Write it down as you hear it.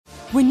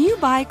When you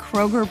buy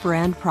Kroger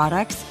brand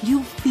products,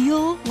 you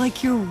feel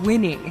like you're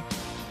winning.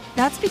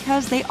 That's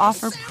because they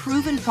offer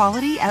proven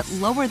quality at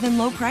lower than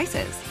low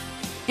prices.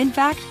 In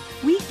fact,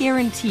 we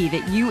guarantee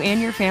that you and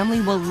your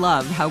family will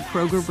love how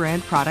Kroger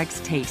brand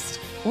products taste,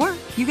 or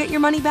you get your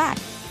money back.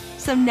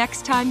 So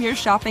next time you're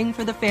shopping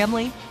for the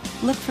family,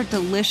 look for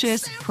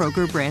delicious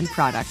Kroger brand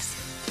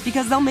products,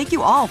 because they'll make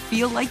you all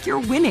feel like you're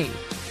winning.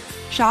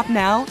 Shop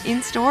now,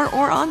 in-store,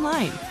 or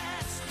online.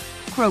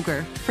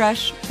 Kroger,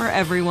 fresh for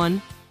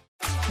everyone.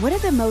 What do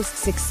the most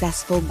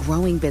successful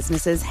growing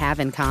businesses have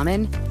in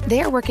common?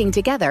 They're working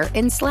together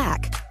in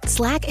Slack.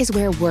 Slack is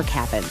where work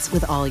happens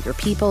with all your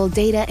people,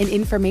 data, and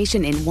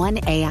information in one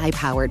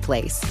AI-powered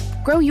place.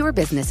 Grow your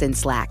business in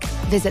Slack.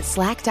 Visit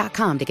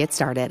slack.com to get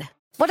started.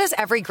 What does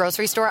every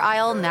grocery store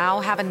aisle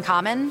now have in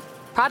common?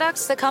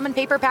 Products that come in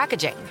paper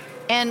packaging.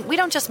 And we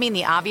don't just mean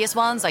the obvious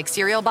ones like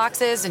cereal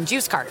boxes and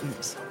juice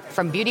cartons.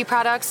 From beauty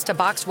products to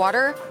boxed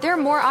water, there are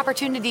more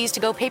opportunities to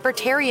go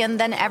papertarian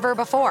than ever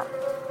before.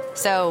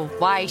 So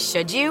why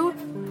should you?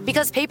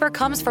 Because paper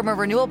comes from a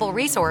renewable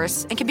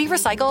resource and can be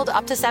recycled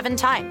up to 7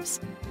 times.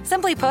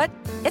 Simply put,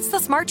 it's the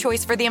smart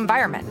choice for the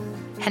environment.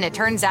 And it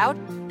turns out,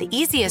 the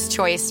easiest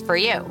choice for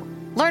you.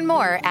 Learn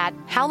more at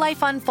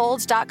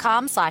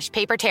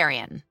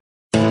howlifeunfolds.com/papertarian.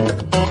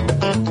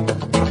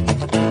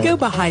 Go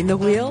behind the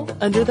wheel,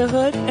 under the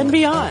hood, and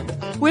beyond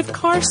with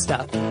Car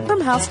Stuff from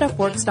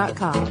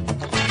HowStuffWorks.com.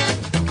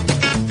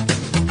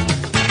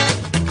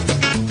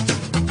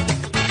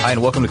 Hi,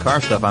 and welcome to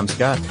Car Stuff. I'm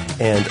Scott.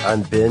 And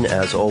I'm Ben.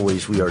 As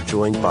always, we are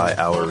joined by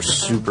our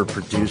super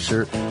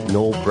producer,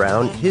 Noel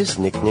Brown. His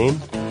nickname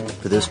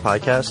for this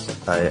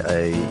podcast,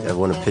 I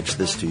want to pitch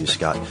this to you,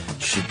 Scott,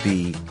 should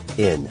be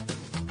In.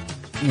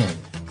 In.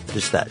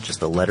 Just that, just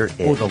the letter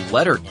N. Oh, the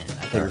letter N. I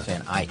thought you were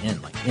saying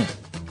I-N, like in.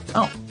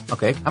 Oh,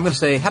 okay. I'm going to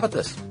say, how about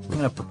this? I'm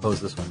going to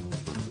propose this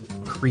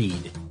one.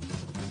 Creed.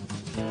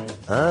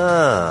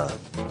 Ah,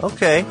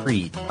 okay.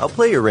 Creed. I'll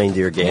play your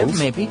reindeer games.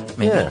 Yeah, maybe.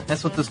 Yeah.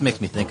 That's what this makes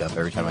me think of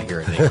every time I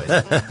hear it anyways.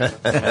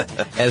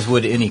 As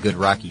would any good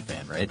Rocky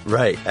fan, right?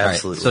 Right,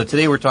 absolutely. Right. So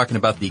today we're talking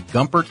about the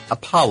Gumpert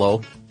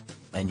Apollo,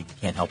 and you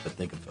can't help but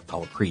think of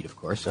Apollo Creed, of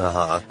course.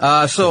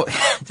 So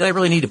did I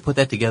really need to put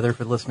that together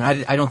for the listener?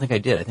 I don't think I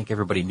did. I think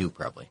everybody knew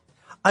probably.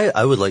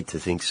 I would like to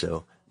think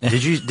so.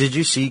 Did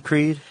you see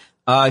Creed?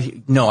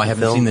 No, I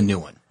haven't seen the new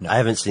one. No. I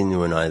haven't seen the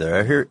new one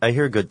either. I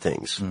hear good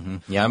things. Mm-hmm.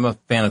 Yeah, I'm a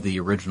fan of the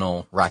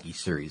original Rocky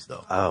series,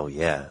 though. Oh,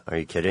 yeah. Are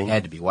you kidding?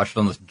 Had to be. Watched it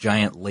on those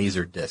giant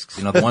laser discs.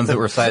 You know, the ones that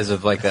were size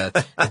of like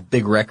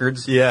big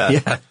records? Yeah.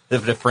 Yeah.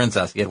 At a friend's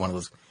house, he had one of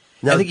those.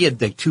 Now, I think he had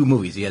like 2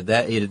 movies. He had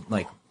that. He had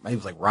like, it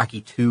was like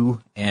Rocky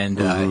 2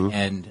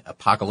 and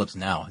Apocalypse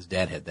Now. His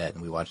dad had that,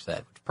 and we watched that.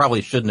 Which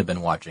probably shouldn't have been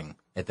watching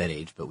at that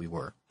age, but we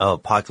were. Oh,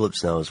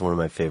 Apocalypse Now is one of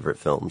my favorite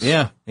films.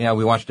 Yeah. Yeah,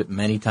 we watched it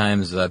many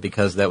times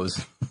because that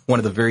was one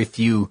of the very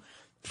few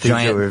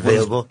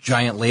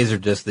giant laser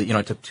discs that,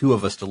 it took 2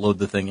 of us to load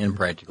the thing in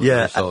practically.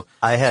 Yeah, so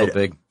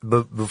big.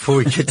 But before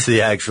we get to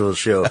the actual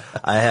show,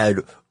 I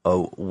had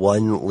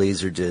one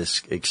laser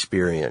disc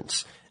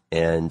experience,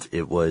 and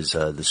it was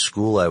the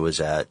school I was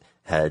at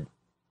had,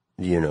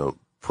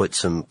 put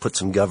some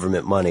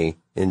government money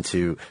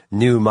into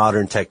new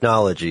modern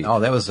technology.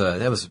 Oh, that was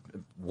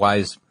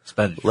wise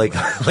expenditure.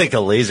 Like a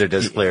laser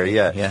disc player,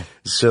 yeah. Yeah.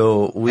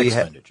 So we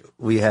had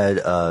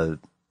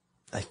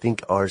I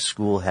think our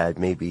school had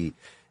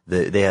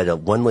they had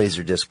one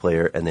laser disc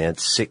player, and they had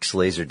 6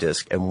 laser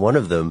discs, and one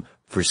of them,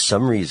 for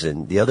some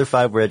reason, the other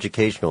 5 were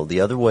educational. The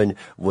other one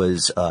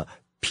was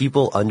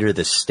People Under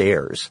the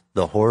Stairs,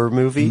 the horror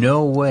movie.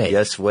 No way.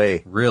 Yes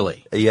way.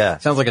 Really? Yeah.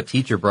 Sounds like a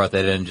teacher brought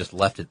that in and just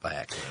left it by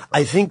accident.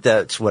 I think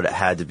that's what it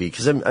had to be,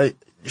 because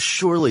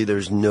surely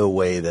there's no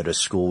way that a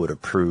school would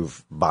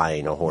approve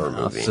buying a horror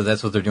movie. So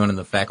that's what they're doing in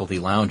the faculty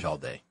lounge all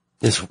day.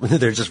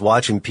 They're just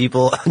watching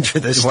People Under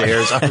the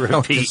Stairs on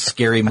repeat.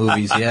 Scary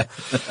movies, yeah.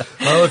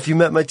 Oh, if you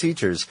met my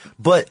teachers.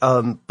 But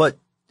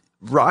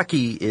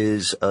Rocky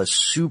is a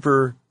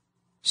super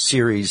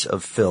series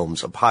of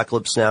films.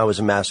 Apocalypse Now is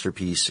a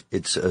masterpiece.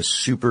 It's a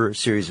super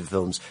series of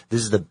films.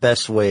 This is the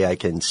best way I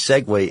can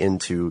segue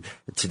into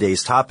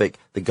today's topic,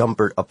 the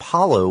Gumpert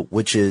Apollo,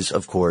 which is,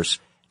 of course,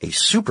 a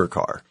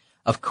supercar.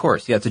 Of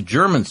course, yeah, it's a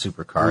German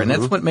supercar, and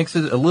that's what makes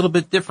it a little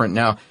bit different.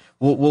 Now,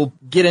 we'll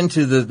get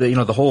into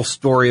the whole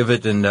story of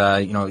it, and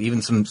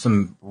even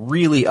some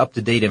really up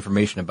to date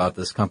information about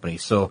this company.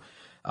 So,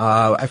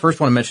 I first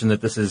want to mention that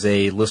this is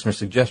a listener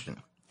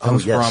suggestion. It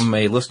comes from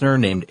a listener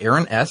named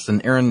Aaron S.,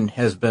 and Aaron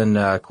has been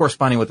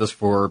corresponding with us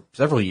for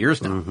several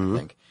years now, I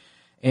think.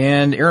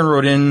 And Aaron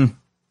wrote in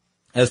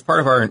as part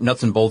of our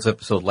Nuts and Bolts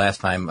episode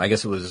last time. I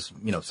guess it was,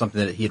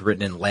 something that he had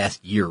written in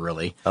last year,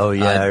 really. Oh,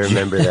 yeah, I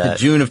remember that.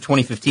 June of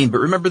 2015.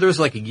 But remember, there was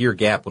like a year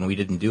gap when we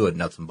didn't do a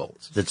Nuts and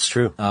Bolts. That's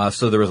true.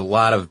 So there was a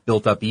lot of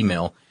built-up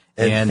email.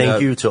 And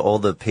thank you to all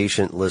the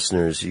patient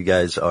listeners. You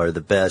guys are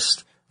the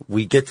best.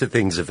 We get to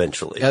things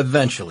eventually.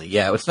 Eventually,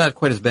 yeah. It's not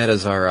quite as bad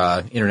as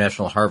our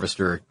International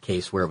Harvester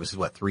case where it was,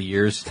 3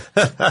 years?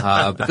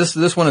 But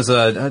this one is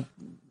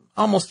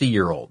almost a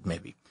year old,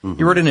 maybe. Mm-hmm.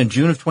 He wrote in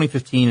June of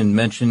 2015 and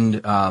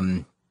mentioned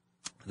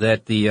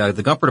that the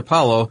Gumpert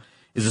Apollo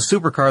is a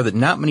supercar that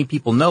not many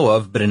people know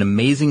of, but an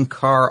amazing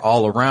car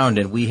all around.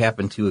 And we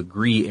happen to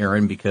agree,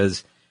 Aaron,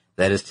 because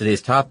that is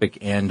today's topic.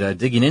 And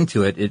digging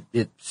into it,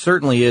 it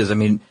certainly is. I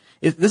mean,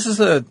 this is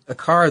a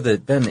car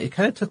that, Ben, it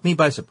kind of took me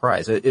by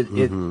surprise.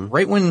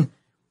 Right when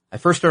I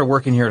first started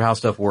working here at How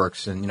Stuff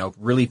Works and,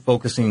 really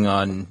focusing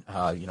on,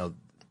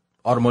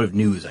 automotive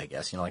news, I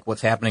guess, like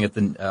what's happening at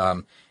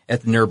the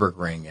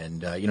Nürburgring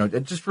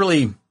and, just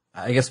really,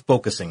 I guess,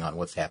 focusing on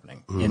what's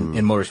happening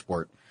in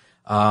motorsport.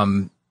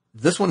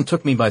 This one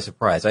took me by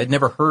surprise. I'd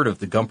never heard of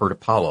the Gumpert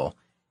Apollo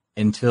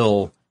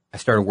until I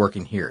started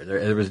working here.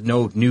 There was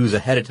no news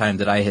ahead of time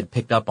that I had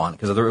picked up on,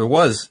 because there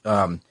was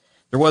a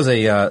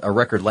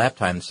record lap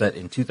time set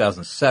in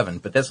 2007,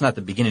 but that's not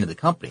the beginning of the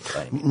company.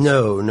 Right?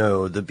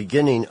 No. The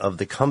beginning of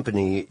the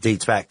company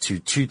dates back to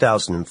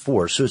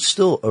 2004, so it's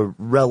still a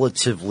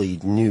relatively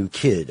new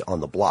kid on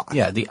the block.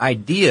 Yeah, the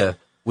idea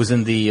was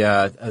in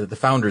the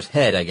founder's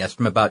head, I guess,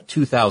 from about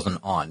 2000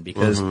 on,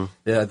 because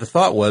the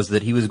thought was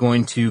that he was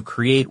going to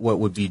create what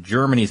would be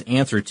Germany's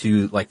answer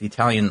to like the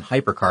Italian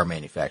hypercar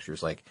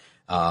manufacturers, like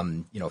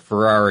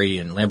Ferrari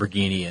and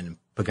Lamborghini and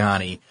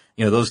Pagani,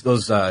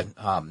 those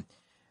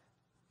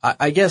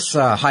I guess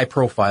high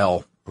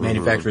profile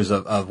manufacturers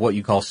of what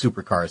you call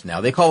supercars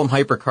now. They call them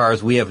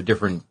hypercars. We have a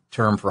different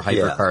term for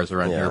hypercars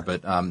around here,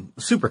 but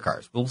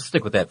supercars. We'll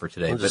stick with that for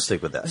today. We'll just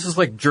stick with that. This is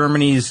like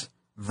Germany's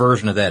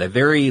version of that, a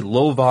very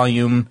low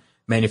volume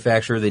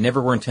manufacturer. They never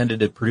were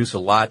intended to produce a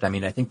lot. I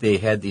mean, I think they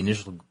had the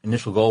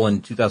initial goal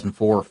in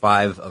 2004 or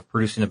 5 of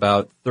producing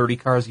about 30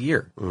 cars a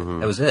year.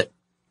 That was it.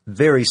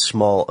 Very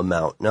small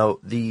amount. Now,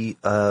 the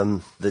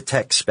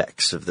tech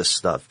specs of this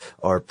stuff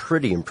are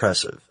pretty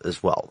impressive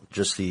as well.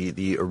 Just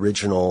the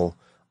original,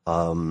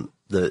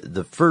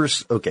 the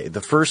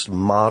first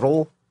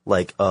model,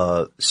 like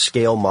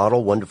scale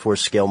model, 1:4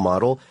 scale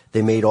model,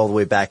 they made all the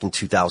way back in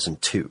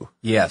 2002.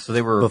 Yeah, so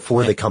they were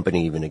before the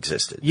company even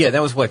existed. Yeah,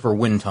 that was like for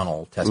wind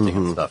tunnel testing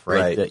and stuff,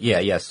 right?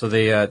 Right. So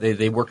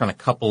they worked on a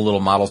couple little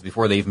models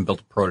before they even built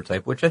a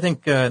prototype, which I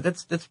think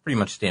that's pretty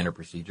much standard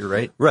procedure,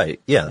 right?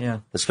 Right. Yeah. Yeah.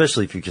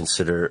 Especially if you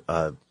consider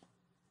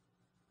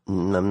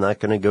I'm not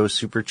going to go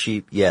super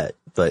cheap yet,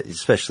 but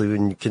especially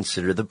when you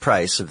consider the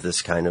price of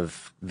this kind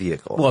of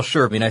vehicle. Well,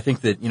 sure. I mean, I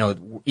think that,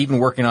 even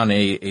working on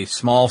a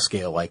small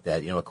scale like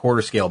that, a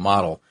quarter scale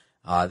model,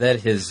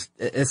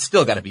 it's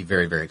still got to be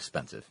very, very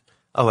expensive.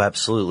 Oh,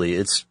 absolutely.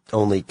 It's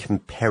only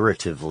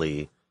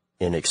comparatively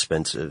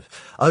inexpensive.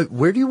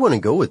 Where do you want to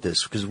go with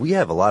this? Because we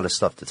have a lot of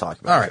stuff to talk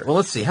about. All right. Here. Well,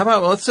 let's see. How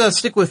about, let's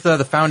stick with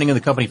the founding of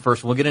the company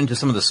first. We'll get into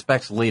some of the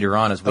specs later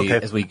on as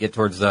we get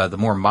towards the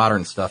more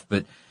modern stuff.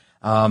 But,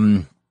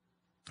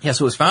 so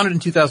it was founded in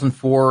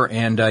 2004,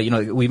 and,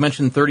 we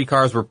mentioned 30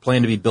 cars were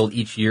planned to be built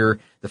each year.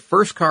 The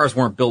first cars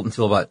weren't built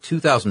until about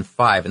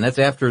 2005, and that's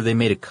after they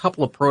made a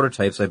couple of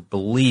prototypes, I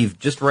believe,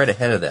 just right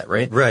ahead of that,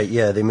 right? Right,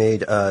 yeah. They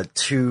made,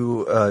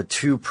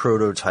 two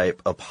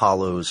prototype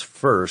Apollos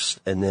first,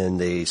 and then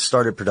they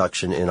started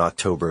production in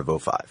October of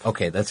 2005.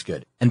 Okay, that's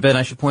good. And Ben,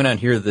 I should point out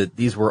here that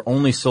these were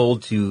only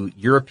sold to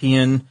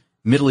European,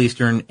 Middle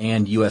Eastern,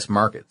 and U.S.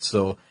 markets.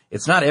 So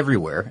it's not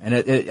everywhere, and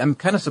I'm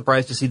kind of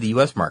surprised to see the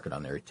U.S. market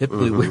on there.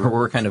 Typically,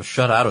 we're kind of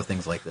shut out of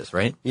things like this,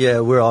 right? Yeah,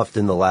 we're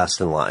often the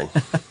last in line.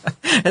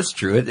 That's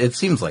true. It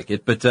seems like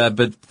it, but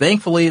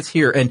thankfully it's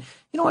here. And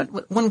you know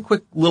what? One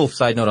quick little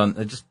side note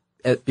on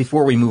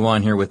before we move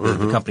on here with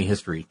the company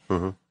history.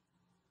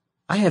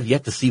 I have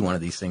yet to see one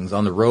of these things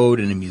on the road,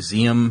 in a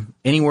museum,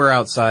 anywhere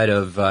outside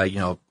of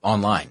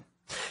online.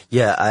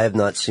 Yeah, I have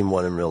not seen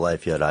one in real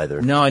life yet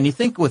either. No, and you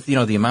think with the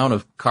amount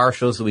of car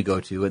shows that we go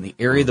to and the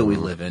area that we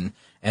live in.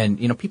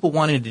 And, people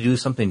wanting to do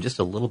something just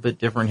a little bit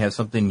different, have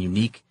something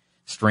unique,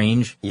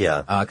 strange.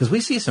 Yeah. Cause we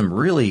see some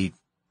really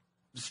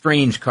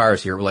strange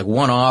cars here, like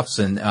one-offs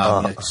and,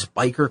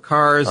 spiker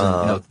cars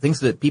and, things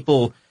that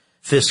people.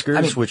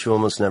 Fiskars, which you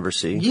almost never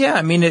see. Yeah.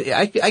 I mean,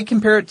 I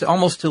compare it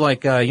almost to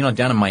like, down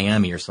in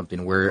Miami or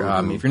something where,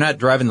 if you're not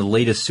driving the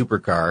latest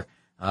supercar,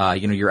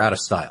 you're out of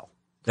style.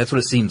 That's what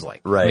it seems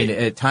like. Right. I mean,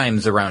 at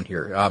times around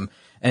here.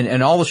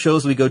 And all the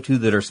shows we go to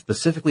that are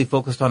specifically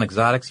focused on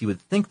exotics, you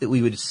would think that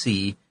we would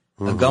see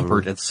a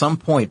Gumpert at some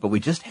point, but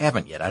we just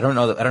haven't yet. I don't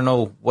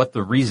know what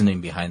the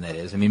reasoning behind that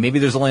is. I mean, maybe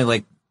there's only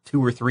like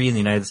 2 or 3 in the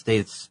United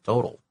States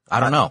total. I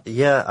don't know.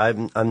 Yeah,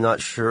 I'm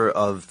not sure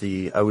of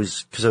because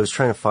I was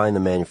trying to find the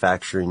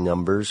manufacturing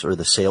numbers, or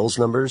the sales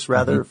numbers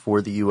rather,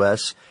 for the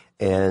U.S.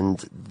 And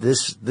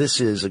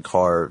this is a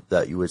car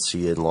that you would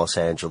see in Los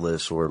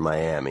Angeles or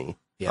Miami.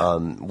 Yeah.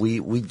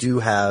 We do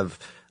have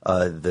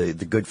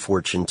the good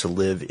fortune to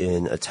live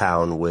in a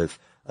town with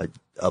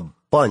a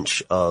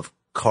bunch of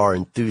car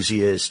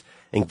enthusiasts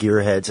and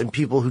gearheads and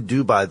people who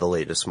do buy the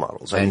latest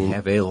models. I mean,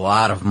 have a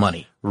lot of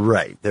money.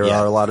 Right. There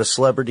are a lot of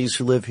celebrities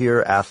who live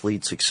here,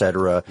 athletes,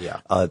 etc.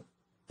 Yeah.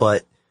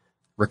 But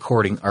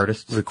recording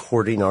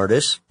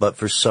artists. But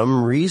for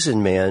some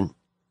reason, man,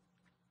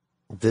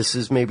 this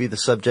is maybe the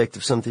subject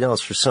of something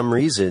else. For some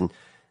reason,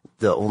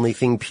 the only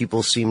thing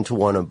people seem to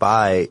want to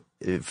buy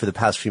for the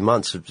past few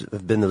months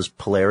have been those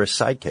Polaris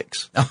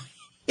sidekicks.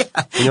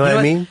 You know what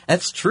I mean?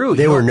 That's true.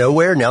 They were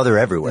nowhere. Now they're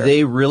everywhere.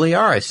 They really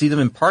are. I see them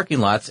in parking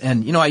lots.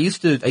 And, I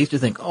used to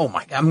think, oh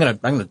my God, I'm going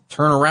to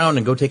turn around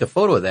and go take a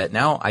photo of that.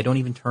 Now I don't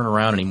even turn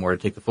around anymore to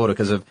take the photo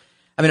because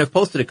I've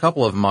posted a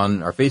couple of them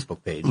on our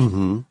Facebook page,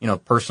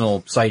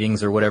 personal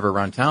sightings or whatever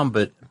around town.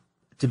 But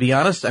to be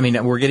honest,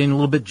 we're getting a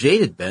little bit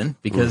jaded, Ben,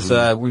 because,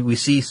 we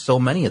see so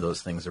many of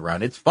those things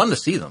around. It's fun to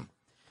see them.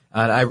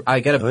 And I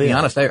gotta be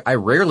honest, I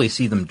rarely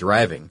see them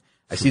driving.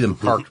 I see them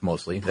parked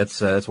mostly.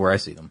 That's where I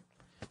see them.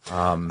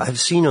 I've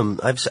seen them.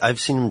 I've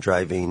seen them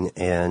driving,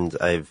 and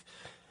I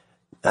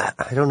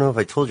don't know if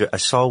I told you, I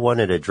saw one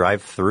at a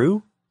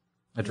drive-through.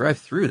 A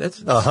drive-through?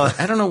 That's,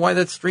 I don't know why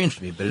that's strange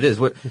to me, but it is.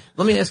 Let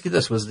me ask you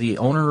this. Was the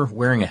owner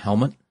wearing a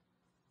helmet?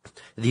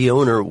 The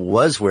owner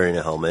was wearing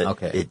a helmet.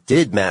 Okay. It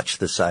did match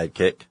the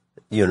Sidekick,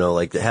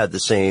 like it had the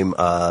same,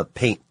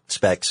 paint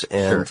specs.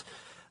 And,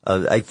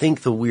 sure. I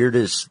think the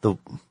weirdest,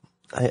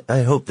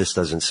 I hope this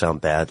doesn't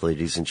sound bad,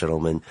 ladies and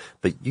gentlemen,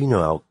 but you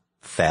know how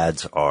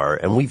fads are,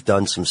 and we've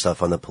done some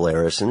stuff on the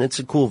Polaris, and it's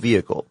a cool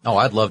vehicle. Oh,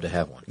 I'd love to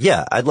have one.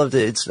 Yeah, I'd love to.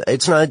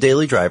 It's not a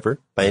daily driver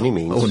by any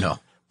means. Oh, no.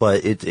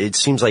 But it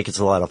seems like it's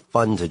a lot of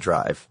fun to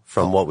drive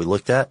from what we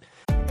looked at.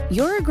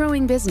 You're a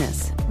growing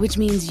business, which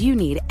means you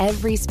need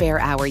every spare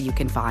hour you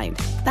can find.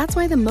 That's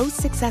why the most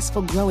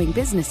successful growing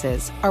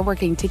businesses are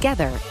working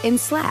together in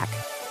Slack.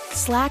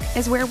 Slack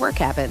is where work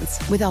happens,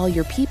 with all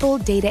your people,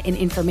 data, and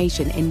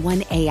information in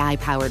one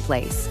AI-powered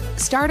place.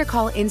 Start a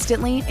call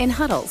instantly in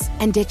huddles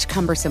and ditch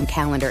cumbersome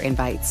calendar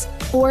invites.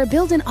 Or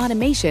build an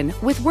automation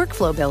with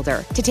Workflow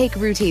Builder to take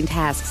routine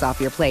tasks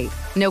off your plate.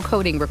 No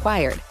coding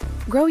required.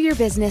 Grow your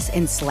business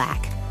in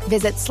Slack.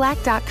 Visit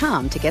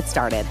slack.com to get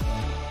started.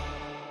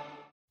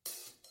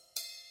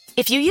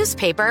 If you use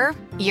paper,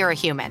 you're a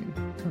human.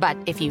 But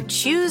if you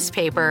choose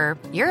paper,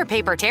 you're a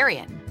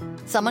papertarian.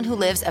 Someone who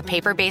lives a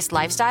paper-based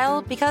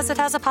lifestyle because it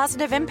has a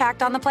positive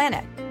impact on the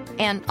planet.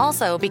 And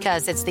also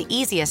because it's the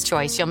easiest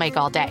choice you'll make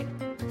all day.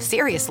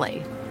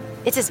 Seriously.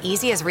 It's as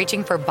easy as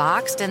reaching for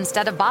boxed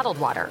instead of bottled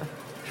water.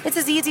 It's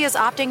as easy as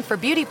opting for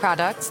beauty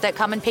products that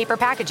come in paper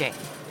packaging.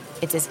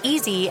 It's as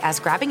easy as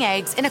grabbing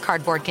eggs in a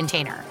cardboard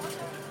container.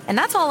 And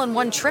that's all in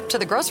one trip to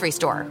the grocery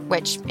store,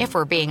 which, if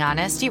we're being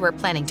honest, you were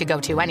planning to go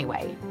to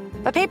anyway.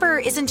 But paper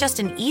isn't just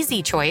an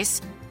easy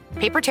choice.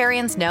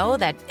 Papertarians know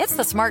that it's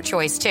the smart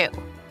choice, too.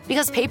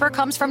 Because paper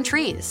comes from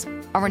trees,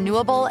 a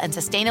renewable and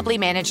sustainably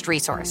managed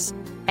resource.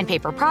 And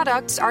paper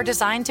products are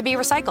designed to be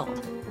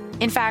recycled.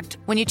 In fact,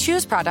 when you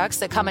choose products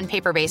that come in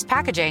paper-based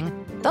packaging,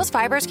 those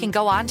fibers can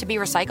go on to be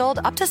recycled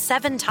up to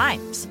 7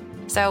 times.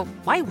 So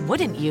why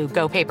wouldn't you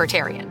go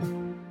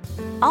papertarian?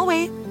 I'll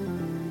wait.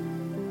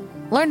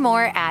 Learn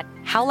more at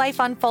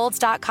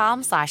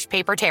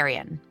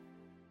howlifeunfolds.com/papertarian.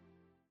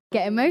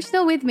 Get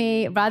emotional with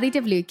me, Radhi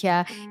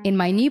Devlukia, in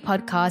my new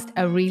podcast,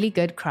 A Really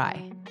Good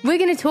Cry. We're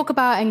going to talk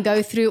about and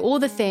go through all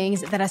the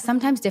things that are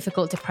sometimes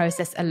difficult to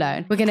process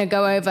alone. We're going to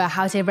go over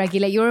how to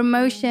regulate your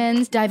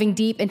emotions, diving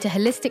deep into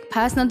holistic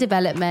personal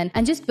development,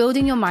 and just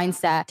building your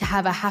mindset to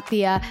have a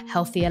happier,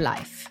 healthier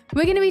life.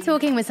 We're going to be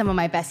talking with some of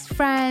my best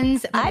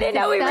friends. I didn't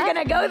know we were going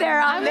to go there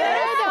on this.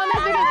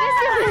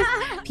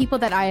 People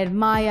that I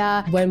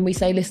admire. When we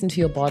say listen to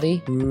your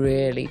body,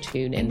 really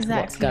tune into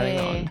what's going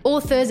on.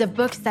 Authors of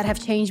books that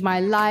have changed my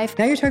life.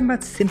 Now you're talking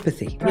about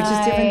sympathy, which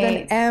is different than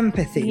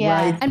empathy,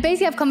 right? And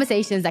basically have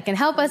conversations that can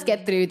help us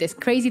get through this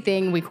crazy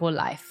thing we call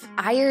life.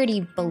 I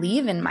already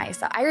believe in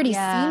myself. I already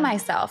see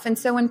myself. And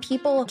so when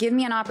people give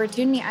me an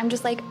opportunity, I'm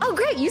just like, oh,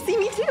 great, you see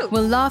me too.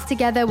 We'll laugh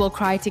together, we'll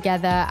cry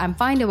together, and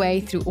find a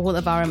way through all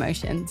of our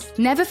emotions.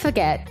 Never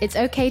forget, it's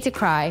okay to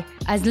cry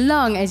as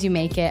long as you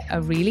make it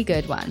a really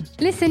good one.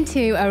 Listen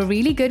to A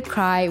Really Good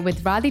Cry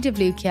with Radhi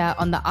Devlukia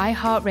on the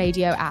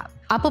iHeartRadio app,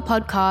 Apple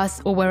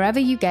Podcasts, or wherever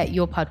you get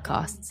your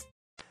podcasts.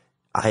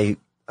 I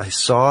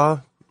saw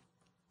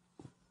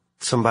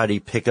somebody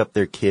pick up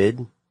their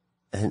kid,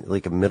 and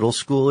like a middle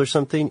school or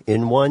something,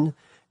 in one,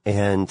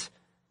 and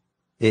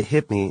it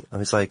hit me. I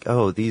was like,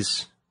 oh,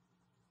 these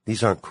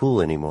aren't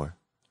cool anymore.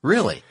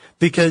 Really?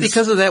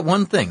 Because of that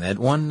one thing, that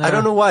one. I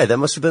don't know why. That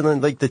must have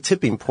been like the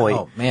tipping point.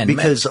 Oh man!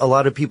 Because a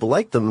lot of people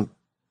liked them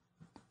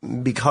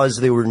because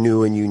they were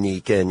new and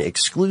unique and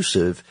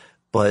exclusive.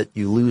 But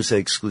you lose the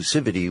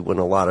exclusivity when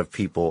a lot of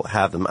people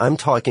have them.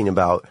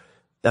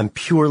 I'm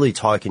purely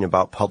talking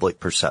about public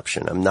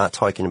perception. I'm not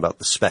talking about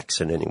the specs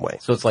in any way.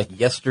 So it's like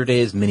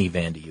yesterday's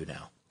minivan to you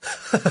now.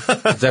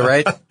 Is that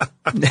right?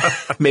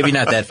 Maybe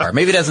not that far.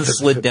 Maybe it hasn't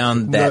slid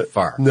down that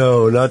far.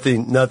 No,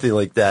 nothing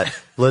like that.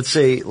 Let's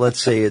say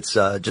it's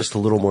just a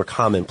little more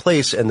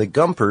commonplace, and the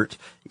Gumpert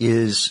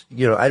is,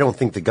 I don't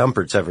think the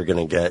Gumpert's ever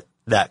going to get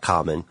that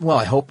common. Well,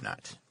 I hope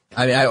not.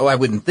 I mean, I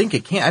wouldn't think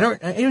it can. I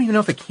don't even know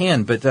if it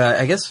can, but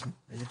I guess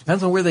it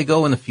depends on where they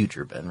go in the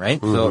future, Ben,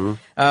 right? Mm-hmm.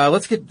 So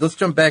let's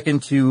jump back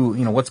into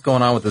what's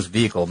going on with this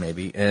vehicle,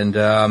 maybe,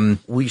 and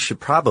we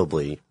should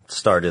probably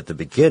start at the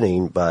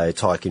beginning by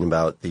talking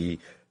about the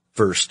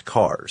first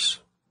cars.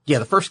 Yeah,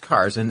 the first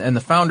cars. And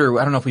the founder,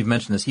 I don't know if we've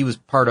mentioned this, he was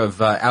part of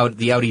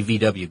the Audi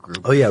VW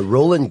group. Oh, yeah,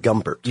 Roland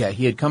Gumpert. Yeah,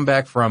 he had come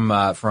back from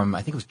I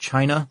think it was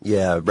China.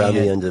 Yeah, around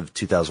the end of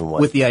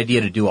 2001. With the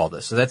idea to do all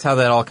this. So that's how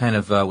that all kind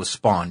of was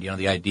spawned,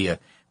 the idea.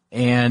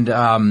 And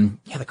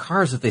the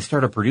cars that they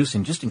started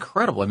producing, just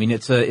incredible. I mean,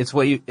 it's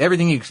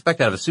everything you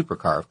expect out of a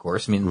supercar, of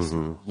course. I mean, it's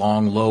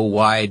long, low,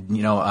 wide,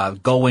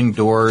 going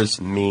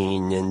doors.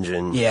 Mean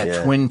engine.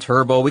 Yeah, twin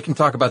turbo. We can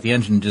talk about the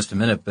engine in just a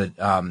minute, but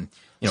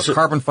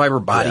carbon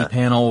fiber body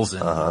panels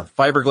and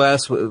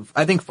fiberglass.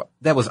 I think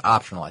that was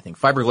optional. I think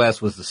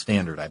fiberglass was the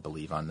standard, I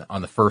believe,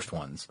 on the first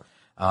ones.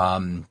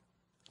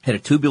 Had a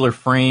tubular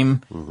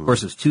frame. Of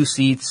course, it was 2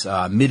 seats,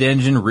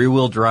 mid-engine,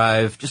 rear-wheel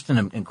drive. Just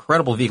an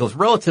incredible vehicle. It's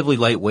relatively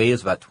lightweight.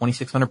 It's about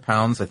 2,600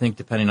 pounds, I think,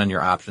 depending on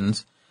your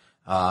options.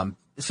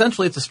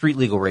 Essentially, it's a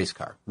street-legal race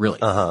car, really.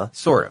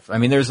 Sort of. I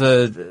mean, there's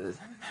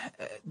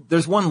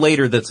one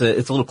later it's a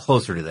little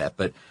closer to that,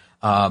 but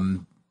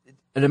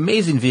an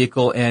amazing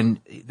vehicle. And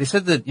they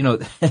said that,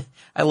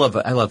 I love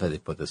how they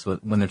put this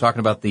when they're talking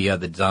about the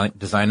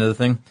design of the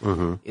thing.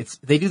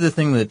 They do the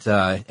thing that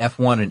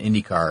F1 and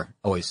IndyCar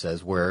always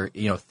says, where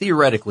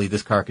theoretically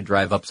this car could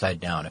drive upside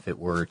down if it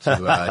were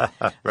to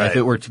if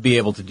it were to be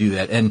able to do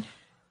that. And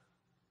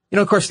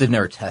of course they've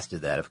never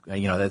tested that.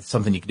 That's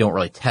something you don't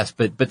really test,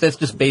 but that's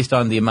just based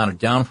on the amount of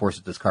downforce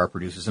that this car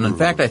produces. And in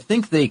fact, I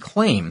think they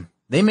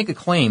make a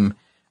claim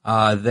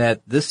that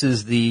this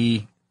is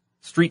the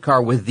street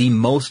car with the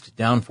most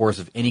downforce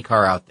of any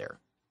car out there.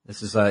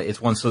 This is,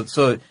 it's one,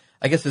 so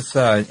I guess it's,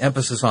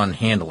 emphasis on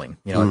handling,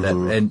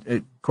 and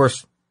of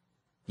course,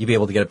 you'd be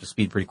able to get up to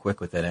speed pretty quick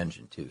with that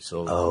engine too.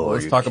 So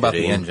let's talk about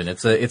the engine.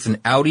 It's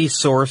an Audi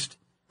sourced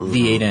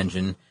V8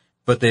 engine,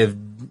 but they've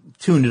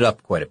tuned it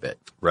up quite a bit.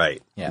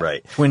 Right. Yeah.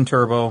 Right. Twin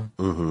turbo.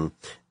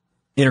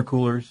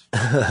 Intercoolers.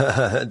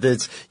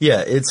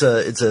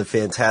 It's a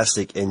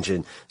fantastic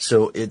engine.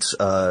 So it's,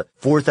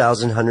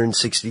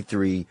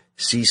 4,163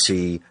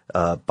 cc,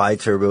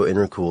 bi-turbo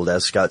intercooled,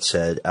 as Scott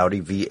said,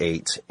 Audi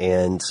V8.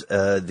 And,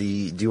 do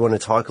you want to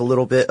talk a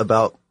little bit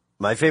about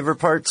my favorite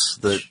parts?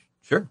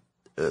 Sure.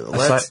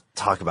 Let's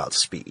talk about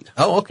speed.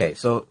 Oh, okay.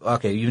 So,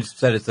 you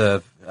said it's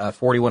a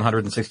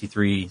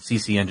 4,163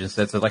 cc engine.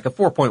 So that's like a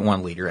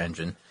 4.1 liter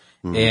engine.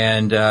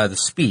 And, the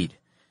speed.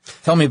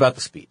 Tell me about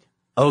the speed.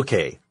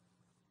 Okay.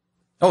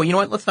 Oh, you know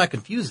what? Let's not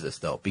confuse this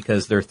though,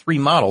 because there are 3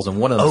 models and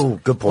one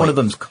of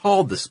them's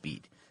called the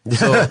Speed.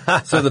 So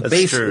the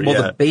base,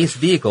 the base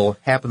vehicle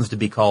happens to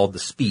be called the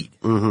Speed.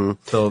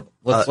 So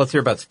let's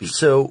hear about Speed.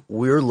 So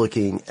we're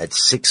looking at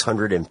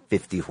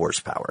 650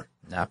 horsepower.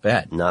 Not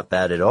bad. Not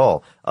bad at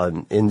all.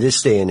 In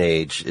this day and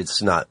age,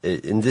 it's not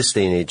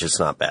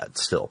bad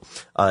still.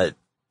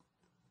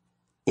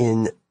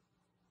 In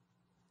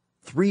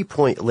 3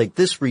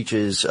 this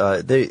reaches,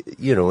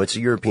 it's a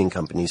European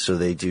company, so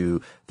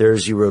their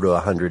 0 to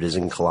 100 is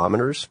in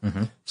kilometers.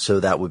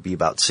 So that would be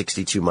about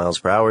 62 miles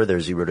per hour.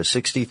 Their 0 to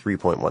 60,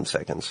 3.1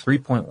 seconds.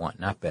 3.1,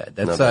 not bad.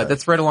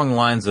 That's right along the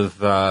lines of,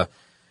 the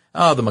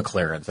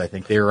McLarens. I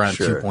think they were around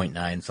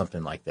 2.9,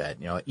 something like that.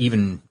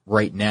 Even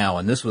right now,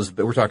 and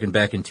we're talking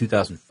back in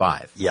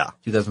 2005. Yeah.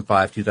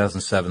 2005,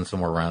 2007,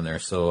 somewhere around there.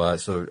 So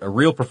a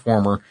real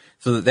performer.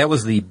 So that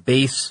was the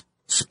base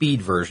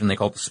Speed version. They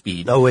call it the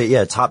Speed. Oh wait,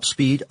 yeah. Top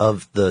speed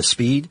of the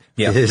Speed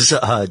is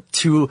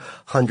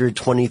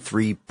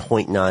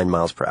 223.9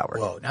 miles per hour.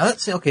 Whoa. Now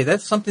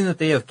that's something that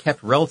they have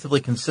kept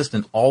relatively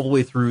consistent all the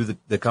way through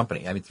the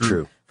company. I mean,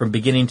 from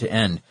beginning to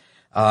end.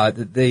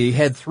 They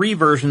had 3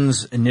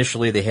 versions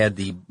initially. They had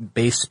the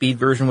base Speed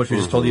version, which we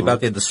just told you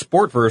about. They had the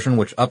Sport version,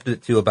 which upped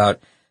it to about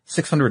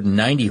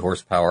 690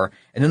 horsepower,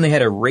 and then they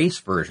had a race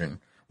version,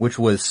 which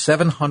was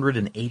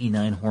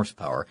 789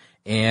 horsepower.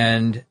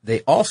 And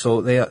they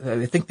also,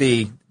 I think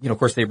of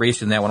course they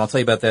raced in that one. I'll tell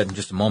you about that in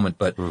just a moment,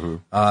 but,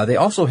 they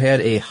also had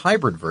a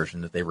hybrid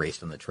version that they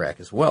raced on the track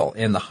as well.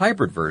 And the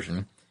hybrid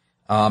version,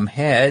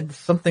 had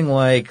something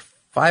like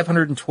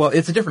 512,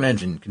 it's a different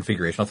engine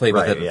configuration. I'll tell you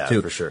about that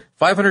too. For sure.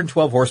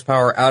 512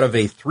 horsepower out of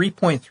a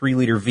 3.3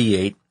 liter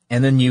V8.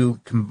 And then you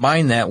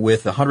combine that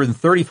with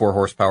 134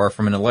 horsepower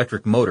from an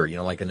electric motor,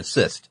 like an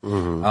assist.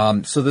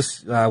 So this,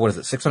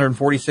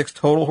 646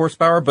 total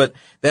horsepower, but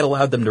that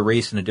allowed them to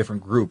race in a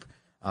different group,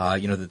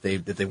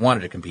 that they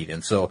wanted to compete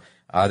in. So,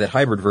 that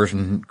hybrid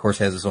version, of course,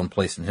 has its own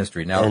place in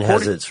history. Now, and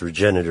has its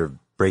regenerative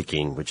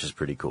braking, which is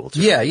pretty cool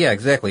too. Yeah,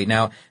 exactly.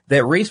 Now,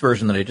 that race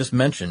version that I just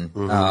mentioned,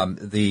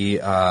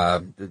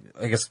 I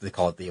guess they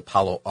call it the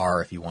Apollo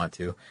R if you want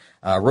to,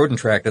 Road and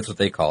Track, that's what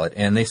they call it.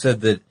 And they said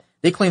that,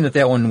 they claim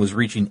that one was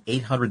reaching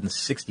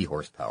 860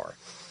 horsepower.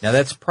 Now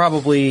that's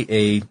probably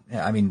a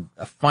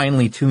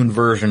finely tuned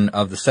version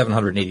of the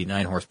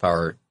 789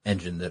 horsepower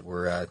engine that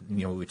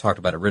we talked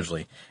about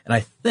originally. And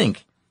I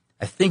think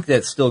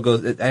that still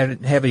goes, I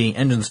didn't have any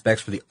engine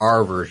specs for the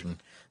R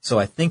version. So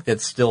I think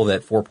that's still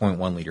that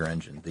 4.1 liter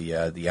engine, the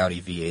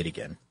Audi V8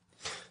 again.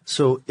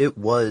 So it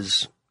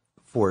was,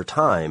 for a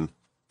time,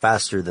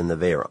 faster than the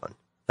Veyron.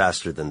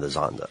 faster than the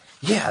Zonda.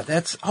 Yeah,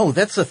 that's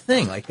the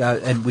thing. Like,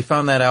 and we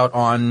found that out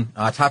on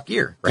Top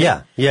Gear, right?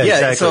 Yeah,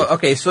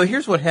 exactly. So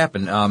here's what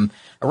happened.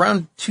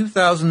 Around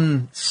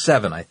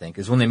 2007, I think,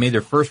 is when they made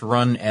their first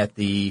run at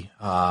the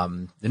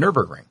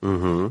Nürburgring.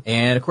 Mm-hmm.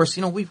 And of course,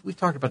 we've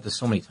talked about this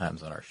so many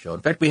times on our show.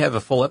 In fact, we have a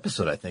full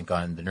episode, I think,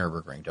 on the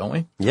Nürburgring, don't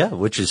we? Yeah,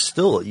 which is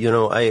still,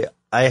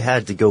 I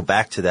had to go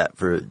back to that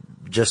for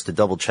just to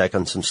double check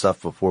on some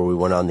stuff before we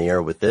went on the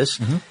air with this.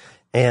 Mm-hmm.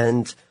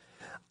 And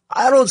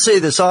I don't say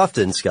this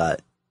often,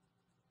 Scott,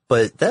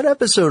 but that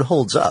episode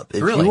holds up.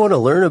 If you want to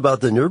learn about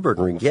the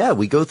Nürburgring,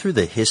 we go through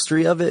the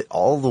history of it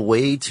all the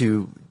way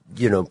to,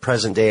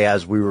 present day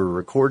as we were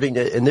recording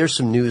it. And there's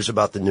some news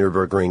about the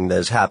Nürburgring that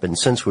has happened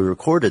since we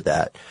recorded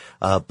that.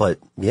 But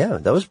yeah,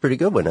 that was a pretty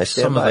good one. I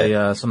stand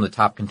by some of the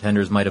top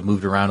contenders might have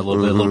moved around a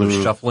little bit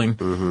of shuffling.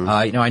 Mm-hmm.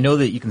 I know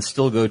that you can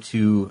still go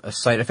to a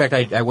site. In fact,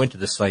 I went to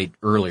the site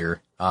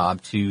earlier,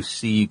 to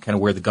see kind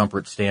of where the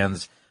Gumpert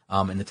stands,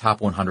 in the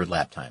top 100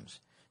 lap times.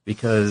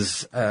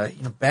 Because,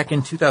 back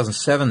in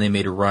 2007, they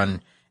made a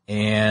run.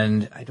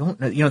 And I don't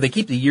know, they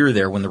keep the year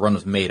there when the run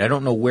was made. I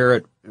don't know where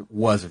it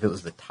was, if it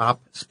was the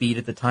top speed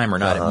at the time or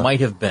not. It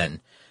might have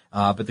been.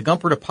 But the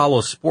Gumpert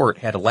Apollo Sport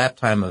had a lap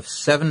time of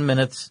 7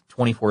 minutes,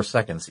 24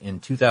 seconds in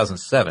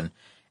 2007.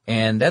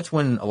 And that's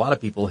when a lot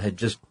of people had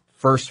just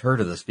first heard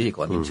of this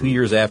vehicle. I mean, 2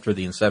 years after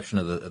the inception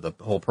of the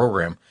whole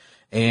program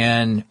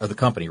or the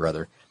company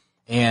rather.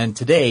 And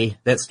today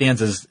that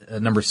stands as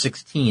number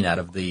 16 out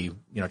of the,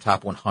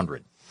 top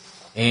 100.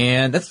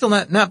 And that's still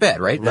not bad,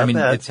 right? Not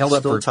bad. It's held up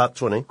still for top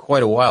 20.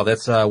 Quite a while.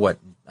 That's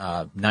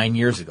 9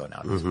 years ago now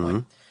at this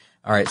point.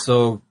 All right,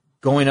 so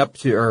going up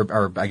to,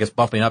 or I guess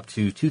bumping up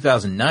to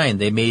 2009,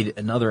 they made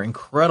another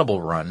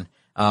incredible run,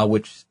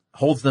 which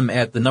holds them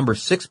at the number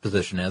 6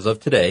 position as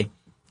of today.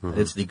 Mm-hmm.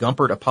 It's the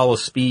Gumpert Apollo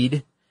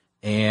Speed.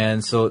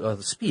 And so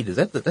the Speed,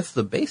 that's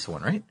the base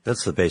one, right?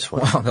 That's the base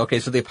one. Wow, okay,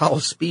 so the Apollo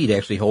Speed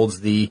actually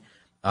holds the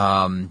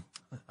number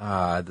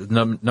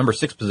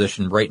 6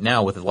 position right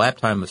now with a lap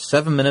time of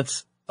 7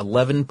 minutes,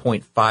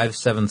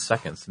 11.57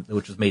 seconds,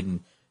 which was made in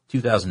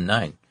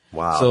 2009.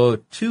 Wow. So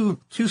two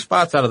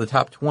spots out of the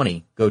top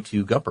 20 go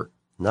to Gumpert.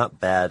 Not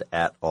bad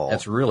at all.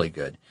 That's really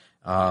good.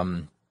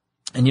 And,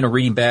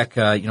 reading back,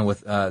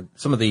 with,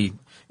 some of the,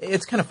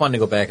 it's kind of fun to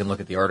go back and look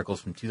at the articles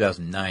from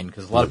 2009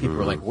 because a lot of people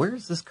were like,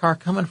 where's this car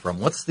coming from?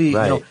 What's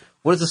the,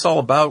 what is this all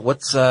about?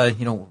 What's,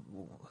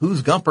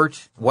 who's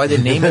Gumpert? Why they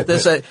name it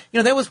this?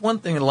 That was one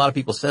thing that a lot of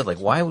people said, like,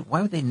 why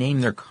would they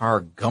name their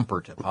car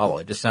Gumpert Apollo?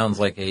 It just sounds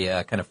like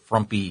a kind of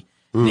frumpy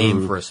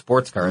name for a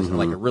sports car, isn't it?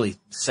 Like a really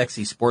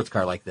sexy sports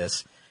car like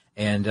this.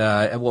 And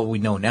we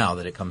know now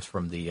that it comes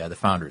from the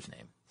founder's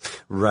name.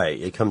 Right.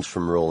 It comes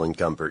from Roland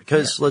Gumpert.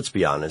 Because let's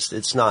be honest,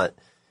 it's not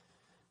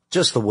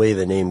just the way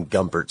the name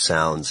Gumpert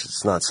sounds.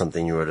 It's not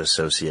something you would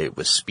associate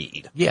with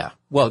speed. Yeah.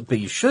 Well, but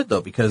you should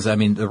though, because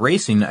the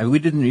racing. We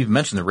didn't even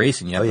mention the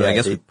racing yet, but I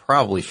guess we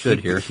probably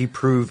should here. He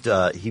proved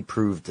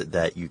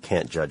that you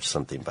can't judge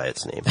something by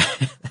its name.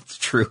 That's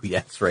true. Yeah,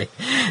 that's right.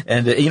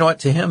 And you know what?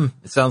 To him,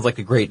 it sounds like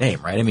a great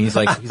name, right? I mean, he's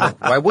like,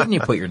 why wouldn't you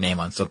put your name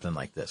on something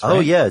like this? Right? Oh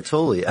yeah,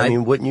 totally. I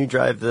mean, wouldn't you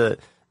drive the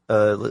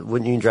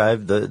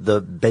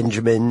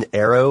Benjamin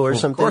Arrow or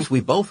something? Of course,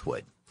 we both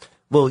would.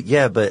 Well,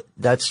 yeah, but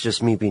that's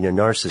just me being a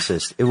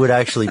narcissist. It would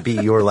actually be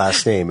your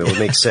last name. It would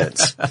make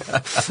sense.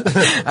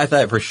 I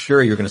thought for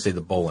sure you were going to say the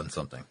Bolin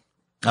something.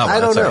 Oh, well, I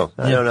don't know.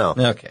 I don't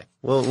know. Okay.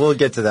 We'll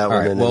get to that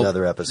one in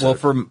another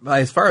episode. Well,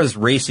 as far as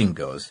racing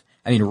goes,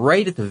 I mean,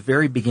 right at the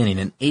very beginning,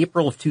 in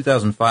April of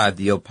 2005,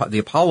 the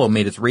Apollo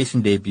made its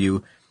racing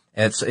debut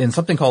in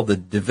something called the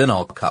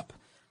Divinal Cup.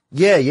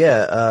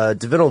 Yeah.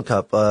 Divinal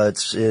Cup,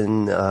 it's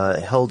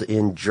held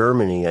in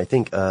Germany. I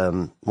think,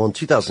 in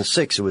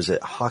 2006 it was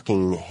at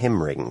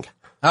Hockenheimring.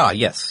 Ah,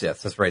 yes,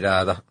 that's right.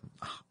 The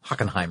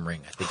Hockenheimring,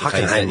 I think.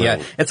 Hockenheimring.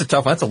 Yeah, it's a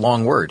tough one. That's a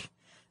long word.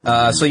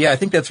 So yeah, I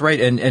think that's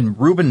right. And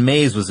Ruben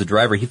Mays was the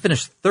driver. He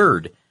finished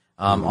third,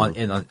 on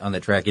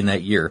that track in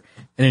that year.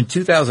 And in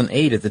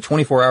 2008 at the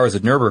 24 Hours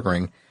at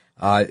Nürburgring,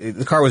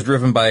 the car was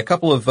driven by a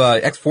couple of,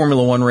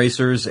 ex-Formula One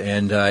racers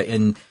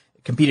and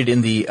competed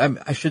in the,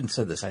 I shouldn't have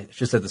said this. I should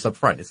have said this up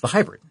front. It's the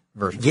hybrid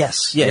version.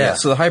 Yes. Yeah.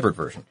 So the hybrid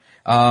version.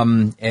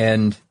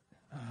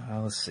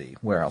 Let's see.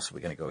 Where else are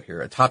we going to go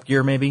here? Top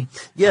Gear, maybe?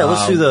 Yeah,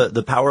 let's do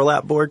the Power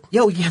Lap board.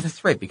 Yeah,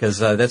 that's right. Because,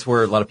 that's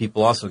where a lot of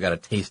people also got a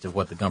taste of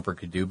what the Gumpert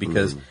could do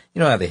because, you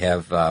know how they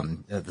have,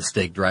 the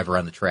Steg drive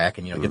around the track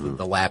and, get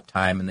the lap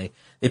time and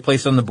they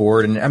place on the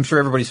board. And I'm sure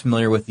everybody's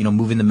familiar with,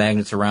 moving the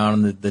magnets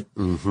around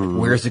and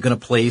where is it going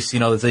to place,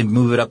 as they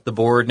move it up the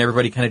board and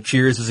everybody kind of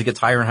cheers as it gets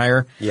higher and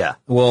higher. Yeah.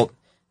 Well,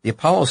 the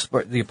Apollo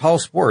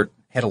Sport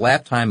had a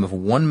lap time of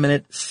 1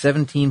 minute,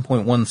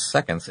 17.1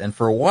 seconds. And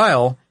for a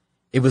while,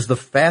 it was the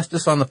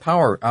fastest on the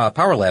power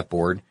lap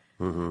board.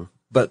 Mm-hmm.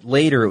 But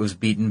later it was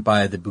beaten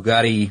by the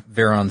Bugatti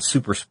Veyron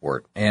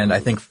Supersport and I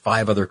think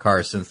 5 other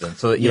cars since then.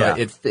 So,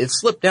 it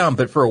slipped down,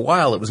 but for a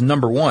while it was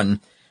number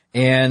 1.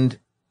 And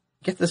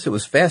get this, it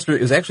was faster.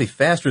 It was actually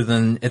faster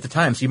than at the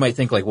time. So you might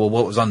think like, well,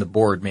 what was on the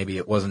board? Maybe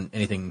it wasn't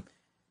anything,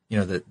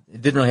 that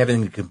it didn't really have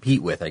anything to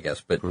compete with, I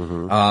guess. But,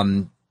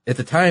 at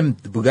the time,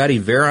 the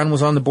Bugatti Veyron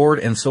was on the board,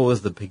 and so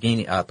was the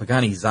Pagani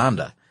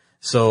Zonda.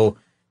 So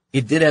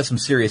it did have some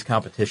serious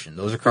competition.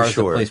 Those are cars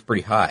that placed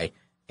pretty high,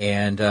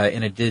 and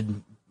it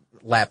did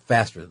lap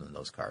faster than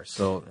those cars.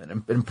 So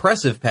an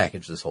impressive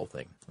package, this whole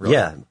thing. Really.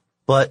 Yeah,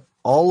 but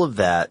all of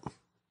that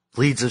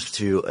leads us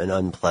to an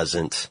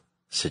unpleasant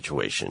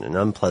situation, an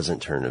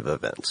unpleasant turn of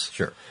events.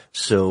 Sure.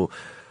 So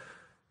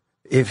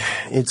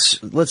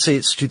let's say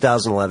it's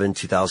 2011,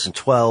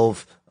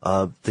 2012,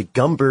 the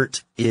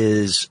Gumbert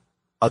is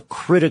a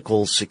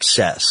critical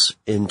success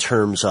in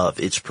terms of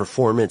its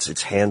performance,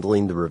 its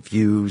handling, the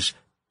reviews.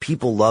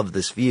 People love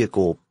this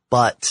vehicle,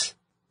 but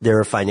there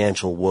are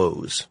financial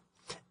woes.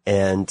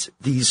 And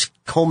these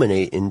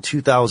culminate in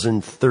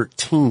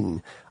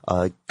 2013.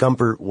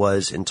 Gumbert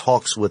was in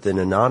talks with an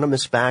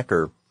anonymous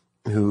backer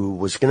who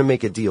was going to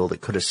make a deal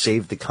that could have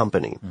saved the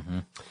company. Mm-hmm.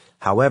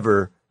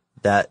 However,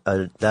 that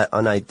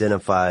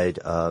unidentified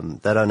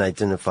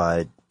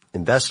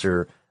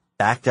investor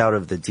backed out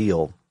of the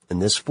deal,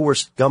 and this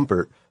forced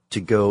Gumbert to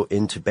go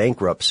into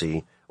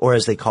bankruptcy, or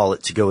as they call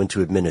it, to go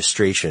into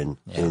administration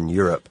in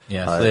Europe.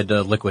 Yeah, so they had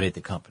to liquidate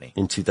the company.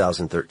 In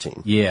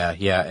 2013. Yeah.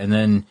 And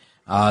then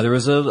there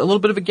was a little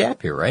bit of a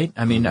gap here, right?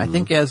 I mean, I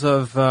think as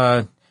of,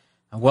 actually,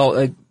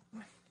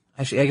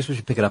 I guess we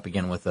should pick it up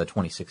again with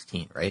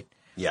 2016, right?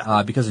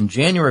 Yeah. Because in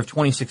January of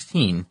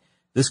 2016,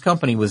 this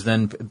company was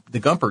then the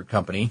Gumpert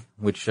Company,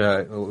 which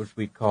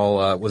we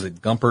call, was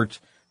it Gumpert?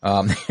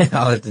 This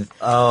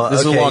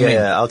is a long name.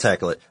 Yeah, I'll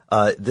tackle it.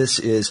 This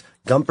is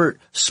Gumpert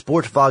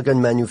Sportwagen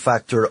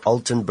Manufaktur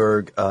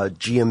Altenburg,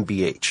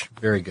 GmbH.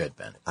 Very good,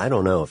 Ben. I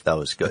don't know if that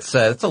was good.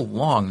 It's a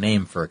long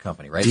name for a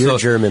company, right? Dear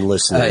German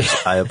listeners,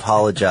 I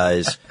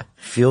apologize.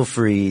 Feel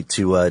free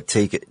to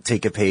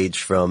take a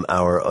page from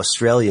our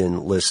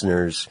Australian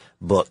listeners'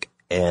 book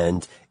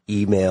and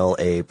email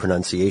a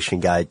pronunciation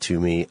guide to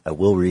me. I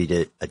will read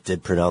it. I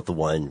did print out the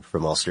one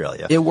from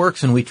Australia. It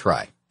works, and we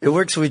try. It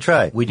works, and we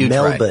try. We do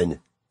Melbourne.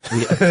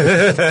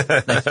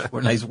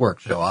 Nice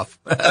work, show off.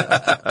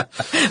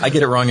 I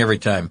get it wrong every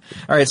time.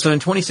 All right, so in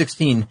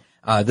 2016,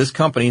 this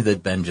company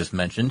that Ben just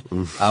mentioned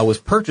was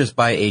purchased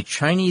by a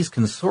Chinese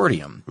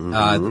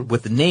consortium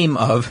with the name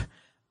of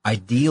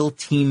Ideal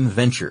Team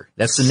Venture.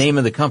 That's the name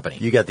of the company.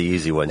 You got the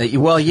easy one.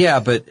 Well, yeah,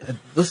 but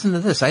listen to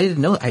this. I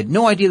had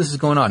no idea this was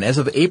going on. As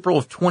of April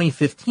of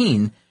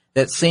 2015,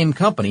 that same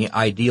company,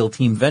 Ideal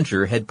Team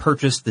Venture, had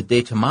purchased the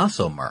De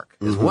Tomaso mark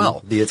as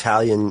well. The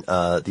Italian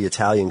car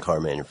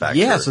manufacturer.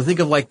 Yeah, so think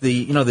of like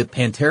the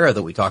Pantera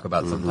that we talk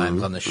about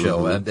sometimes on the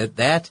show.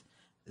 That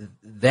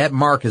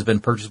mark has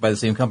been purchased by the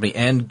same company,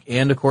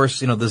 and of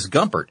course, this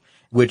Gumpert,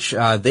 which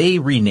they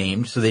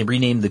renamed. So they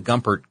renamed the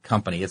Gumpert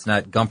Company. It's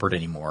not Gumpert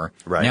anymore.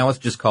 Right. Now it's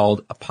just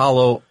called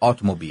Apollo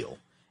Automobile,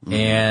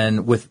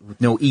 and with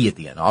no E at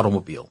the end,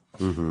 Automobile.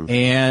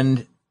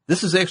 And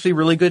this is actually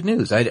really good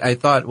news. I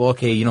thought, well,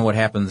 okay, you know what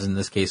happens in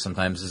this case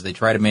sometimes is they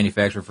try to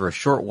manufacture for a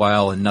short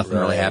while and nothing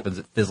really happens.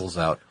 It fizzles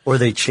out. Or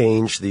they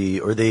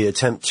they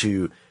attempt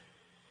to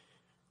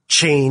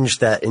change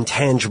that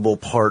intangible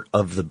part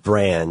of the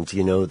brand.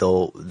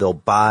 They'll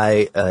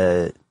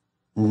buy,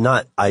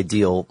 not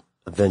Ideal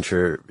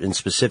Venture in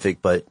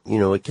specific, but,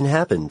 it can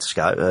happen,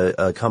 Scott.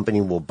 A company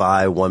will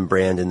buy one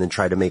brand and then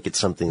try to make it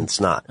something it's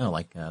not. Oh,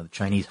 like the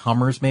Chinese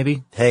Hummers,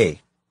 maybe?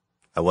 Hey.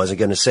 I wasn't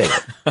going to say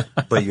it,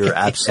 but you're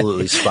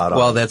absolutely spot on.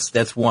 Well,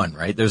 that's one,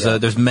 right?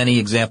 There's many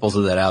examples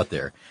of that out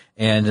there.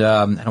 And,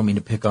 I don't mean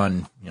to pick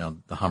on,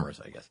 the Hummers,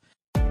 I guess.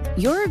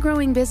 You're a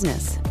growing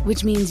business,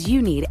 which means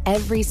you need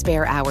every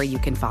spare hour you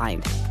can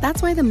find.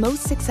 That's why the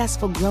most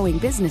successful growing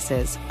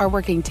businesses are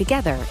working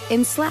together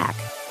in Slack.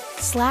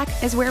 Slack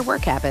is where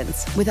work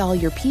happens, with all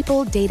your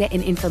people, data,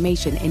 and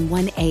information in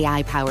one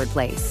AI-powered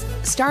place.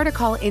 Start a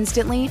call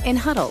instantly in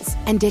huddles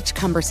and ditch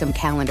cumbersome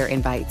calendar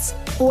invites.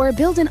 Or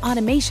build an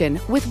automation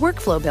with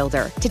Workflow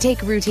Builder to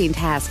take routine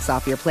tasks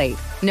off your plate.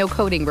 No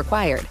coding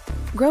required.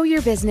 Grow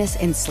your business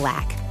in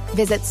Slack.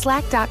 Visit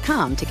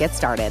slack.com to get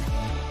started.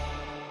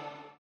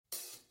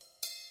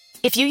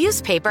 If you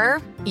use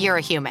paper, you're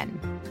a human.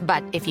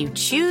 But if you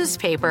choose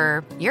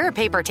paper, you're a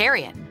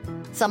papertarian.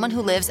 Someone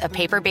who lives a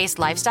paper-based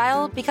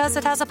lifestyle because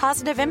it has a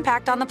positive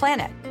impact on the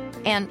planet.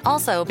 And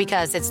also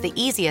because it's the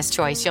easiest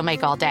choice you'll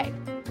make all day.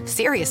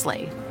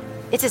 Seriously.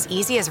 It's as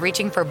easy as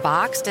reaching for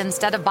boxed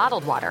instead of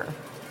bottled water.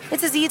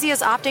 It's as easy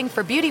as opting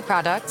for beauty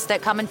products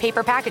that come in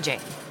paper packaging.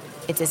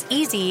 It's as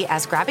easy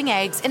as grabbing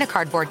eggs in a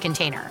cardboard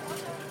container.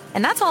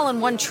 And that's all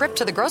in one trip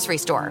to the grocery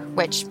store,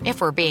 which,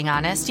 if we're being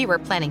honest, you were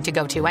planning to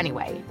go to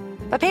anyway.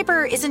 But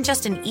paper isn't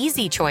just an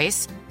easy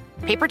choice.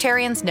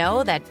 Papertarians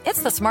know that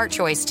it's the smart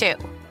choice, too.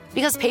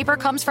 Because paper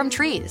comes from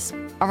trees,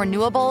 a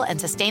renewable and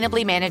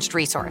sustainably managed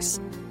resource.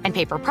 And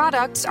paper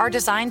products are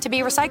designed to be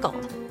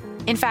recycled.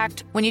 In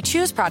fact, when you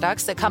choose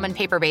products that come in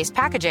paper-based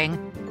packaging,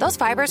 those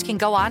fibers can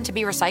go on to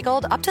be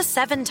recycled up to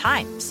 7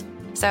 times.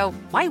 So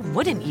why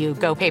wouldn't you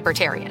go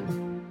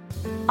papertarian?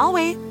 I'll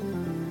wait.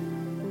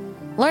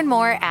 Learn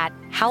more at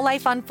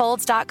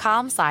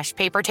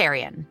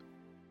howlifeunfolds.com/papertarian.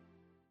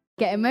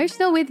 Get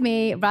emotional with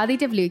me, Radhi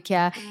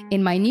Devlukia,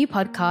 in my new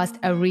podcast,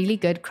 A Really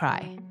Good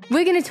Cry.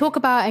 We're going to talk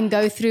about and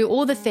go through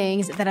all the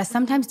things that are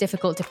sometimes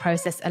difficult to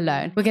process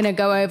alone. We're going to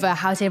go over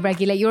how to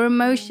regulate your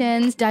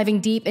emotions,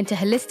 diving deep into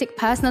holistic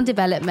personal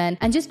development,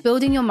 and just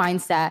building your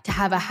mindset to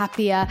have a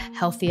happier,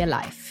 healthier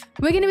life.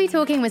 We're going to be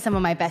talking with some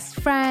of my best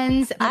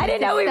friends. I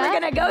didn't know we were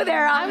going to go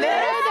there on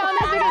this.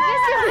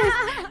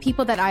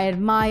 People that I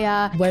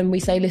admire. When we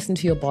say listen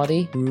to your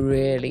body,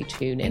 really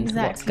tune into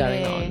what's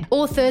going on.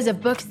 Authors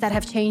of books that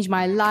have changed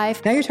my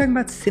life. Now you're talking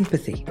about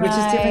sympathy, which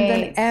is different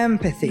than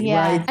empathy,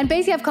 right? And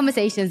basically have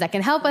conversations that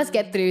can help us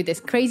get through this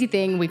crazy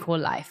thing we call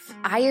life.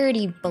 I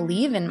already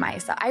believe in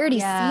myself. I already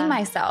see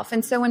myself.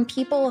 And so when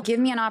people give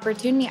me an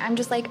opportunity, I'm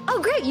just like,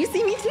 oh, great, you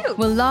see me too.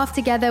 We'll laugh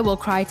together, we'll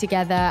cry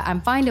together,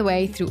 and find a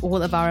way through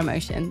all of our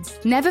emotions.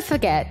 Never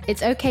forget,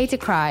 it's okay to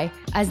cry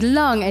as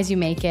long as you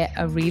make it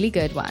a really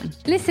good one.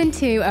 Listen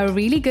to A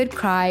Really Good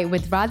Cry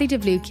with Radhi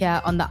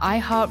Devlukia on the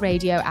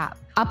iHeartRadio app,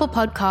 Apple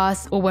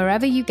Podcasts, or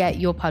wherever you get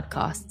your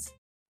podcasts.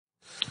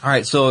 All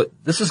right, so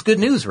this is good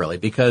news, really,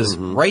 because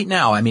right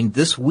now, I mean,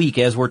 this week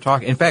as we're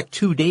talking, in fact,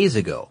 2 days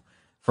ago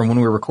from when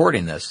we were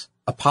recording this,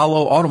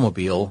 Apollo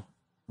Automobile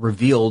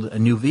revealed a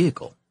new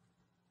vehicle,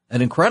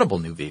 an incredible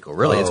new vehicle,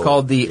 really. It's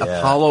called the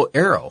Apollo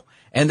Aero.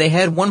 And they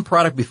had one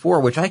product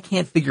before, which I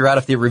can't figure out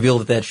if they revealed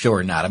at that show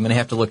or not. I'm going to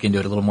have to look into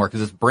it a little more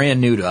because it's brand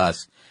new to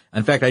us.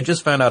 In fact, I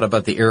just found out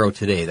about the Aero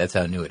today. That's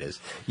how new it is.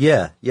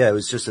 Yeah, it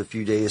was just a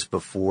few days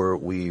before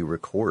we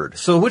record.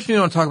 So which do you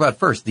want to talk about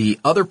first? The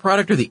other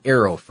product or the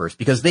Aero first?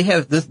 Because they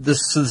have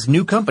this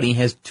new company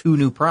has 2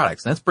 new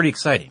products. And that's pretty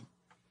exciting.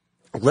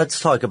 Let's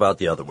talk about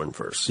the other one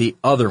first. The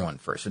other one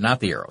first, and not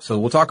the Aero. So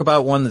we'll talk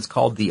about one that's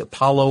called the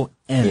Apollo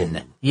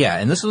N. Yeah,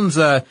 and this one's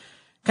kind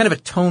of a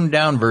toned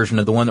down version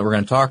of the one that we're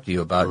going to talk to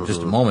you about in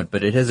just a moment.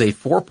 But it has a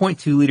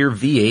 4.2 liter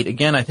V8.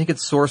 Again, I think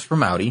it's sourced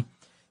from Audi.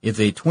 It's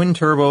a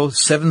twin-turbo,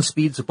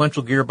 7-speed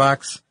sequential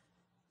gearbox,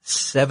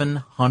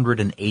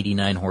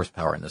 789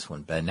 horsepower in this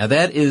one, Ben. Now,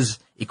 that is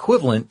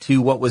equivalent to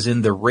what was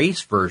in the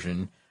race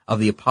version of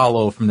the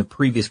Apollo from the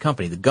previous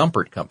company, the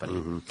Gumpert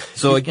company.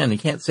 So, again, you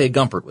can't say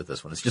Gumpert with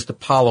this one. It's just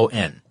Apollo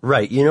N.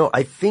 Right. You know,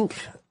 I think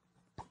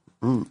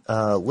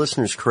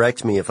listeners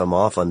correct me if I'm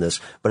off on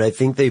this, but I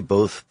think they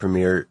both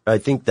premiered. I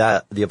think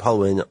that the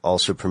Apollo N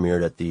also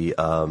premiered at the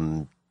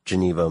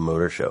Geneva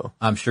Motor Show.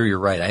 I'm sure you're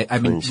right. I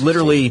mean,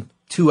 literally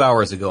 2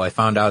 hours ago, I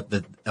found out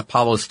that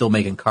Apollo is still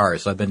making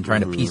cars, so I've been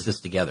trying to piece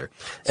this together.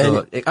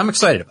 So I'm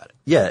excited about it.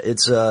 Yeah,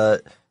 it's a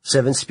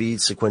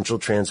 7-speed sequential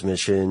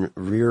transmission,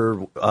 rear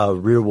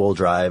wheel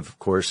drive, of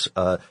course,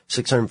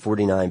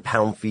 649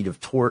 pound-feet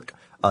of torque.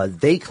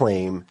 They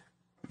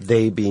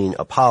being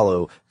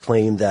Apollo,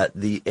 claim that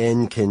the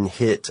N can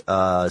hit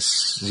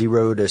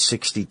 0 to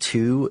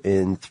 62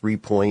 in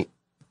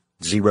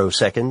 3.0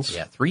 seconds.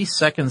 Yeah, 3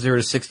 seconds 0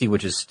 to 60,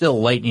 which is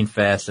still lightning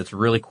fast. It's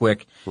really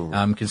quick,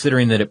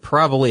 considering that it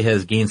probably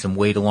has gained some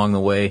weight along the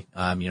way,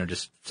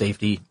 just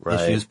safety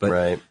issues.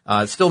 But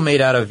it's still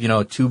made out of,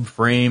 tube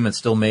frame. It's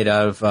still made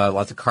out of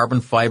lots of carbon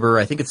fiber.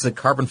 I think it's a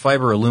carbon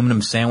fiber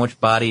aluminum sandwich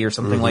body or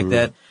something like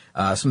that.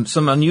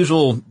 Some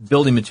unusual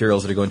building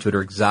materials that are going to it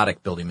are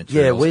exotic building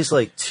materials. Yeah, it weighs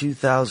like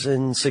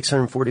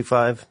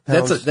 2,645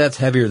 pounds. That's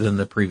heavier than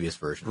the previous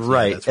version.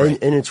 Right. Yeah, that's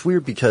right. And it's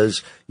weird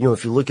because,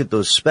 if you look at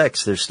those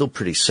specs, they're still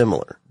pretty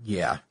similar.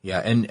 Yeah.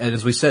 And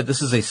as we said,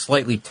 this is a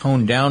slightly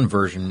toned down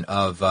version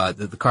of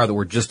the car that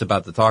we're just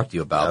about to talk to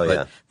you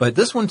about. But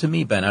this one to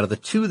me, Ben, out of the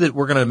 2 that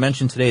we're going to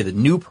mention today, the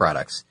new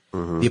products,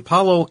 the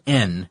Apollo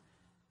N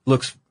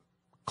looks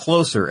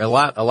closer, a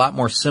lot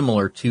more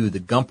similar to the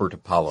Gumpert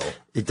Apollo.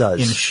 It does.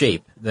 In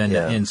shape than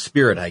in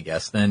spirit, I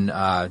guess, than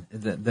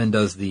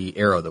does the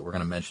Aero that we're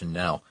going to mention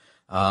now.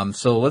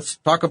 So let's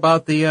talk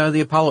about the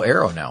Apollo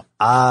Aero now.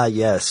 Ah,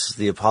 yes,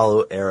 the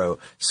Apollo Aero.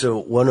 So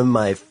one of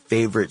my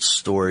favorite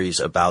stories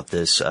about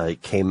this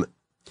came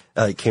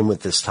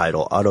with this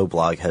title.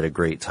 Autoblog had a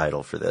great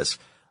title for this.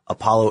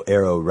 Apollo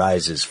Aero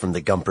rises from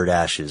the Gumpert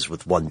ashes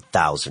with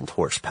 1,000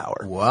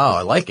 horsepower. Wow,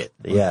 I like it.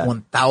 Yeah.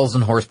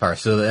 1,000 horsepower.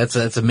 So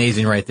that's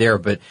amazing right there.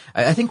 But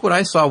I think what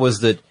I saw was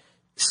that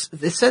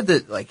they said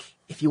that, like,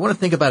 if you want to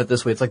think about it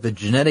this way, it's like the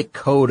genetic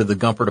code of the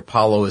Gumpert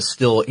Apollo is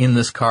still in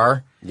this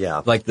car.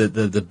 Yeah. Like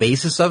the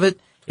basis of it.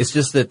 It's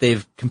just that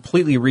they've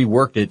completely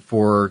reworked it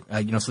for,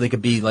 so they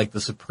could be like the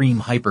supreme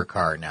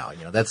hypercar now.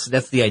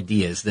 That's the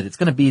idea, is that it's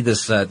going to be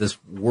this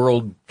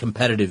world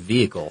competitive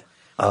vehicle.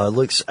 I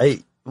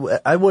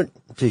want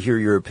to hear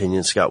your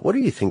opinion, Scott. What do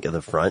you think of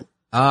the front?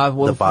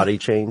 The body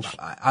change?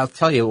 I'll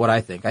tell you what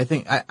I think. I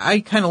think I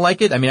kind of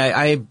like it. I mean,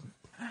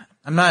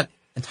 I'm not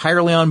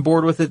entirely on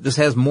board with it. This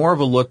has more of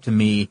a look to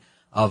me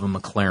of a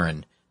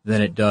McLaren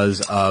than it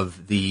does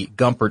of the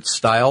Gumpert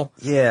style.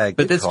 Yeah,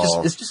 good but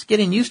call. it's just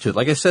getting used to it.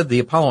 Like I said, the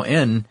Apollo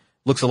N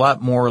looks a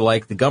lot more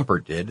like the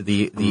Gumpert did.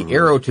 The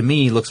Aero to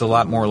me looks a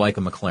lot more like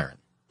a McLaren.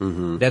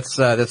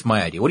 That's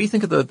my idea. What do you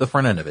think of the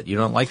front end of it? You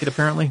don't like it,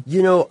 apparently?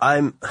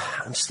 I'm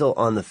still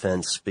on the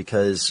fence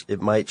because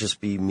it might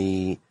just be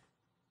me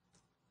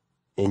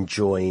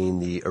enjoying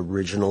the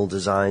original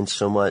design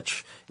so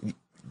much.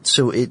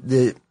 So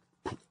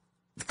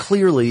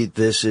clearly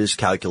this is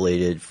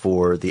calculated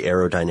for the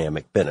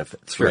aerodynamic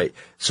benefits, Sure. right?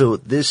 So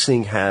this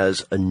thing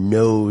has a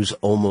nose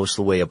almost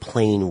the way a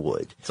plane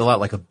would. It's a lot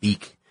like a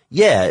beak.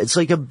 Yeah, it's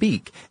like a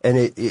beak, and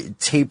it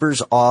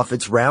tapers off.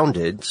 It's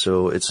rounded,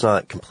 so it's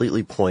not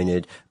completely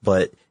pointed,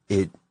 but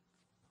it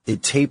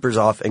tapers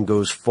off and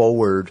goes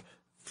forward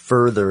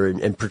further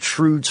and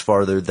protrudes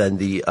farther than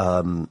the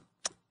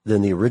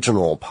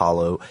original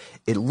Apollo.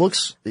 It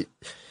looks.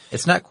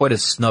 It's not quite a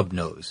snub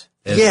nose.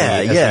 As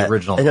The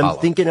original and Apollo.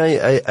 I'm thinking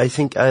I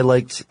think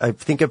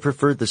I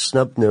preferred the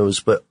snub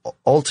nose, but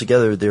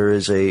altogether there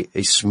is a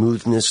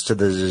smoothness to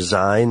the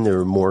design. There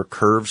are more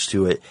curves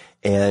to it.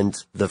 And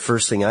the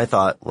first thing I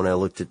thought when I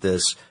looked at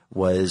this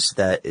was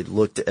that it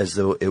looked as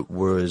though it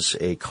was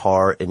a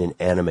car in an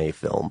anime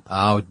film.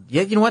 Oh,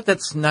 yeah, you know what?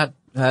 That's not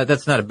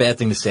a bad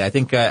thing to say. I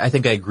think I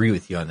agree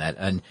with you on that.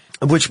 And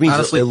which means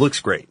honestly, it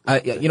looks great.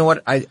 You know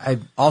what? I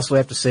also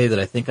have to say that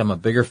I think I'm a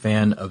bigger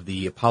fan of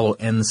the Apollo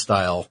N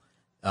style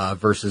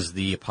versus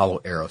the Apollo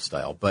Aero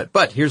style.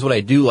 But here's what I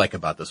do like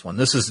about this one.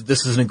 This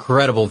is an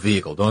incredible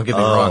vehicle. Don't get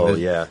me wrong. Oh,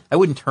 yeah. I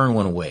wouldn't turn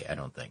one away, I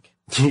don't think.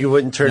 You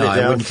wouldn't turn it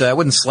down? I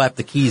wouldn't slap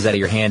the keys out of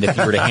your hand if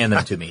you were to hand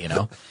them to me, you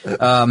know.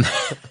 So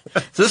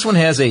this one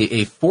has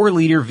a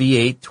 4-liter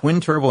V8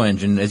 twin turbo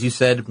engine, as you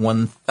said,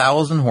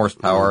 1,000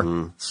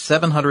 horsepower,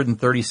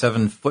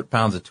 737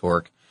 foot-pounds of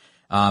torque.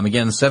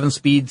 Again,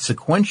 7-speed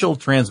sequential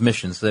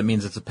transmission, so that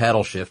means it's a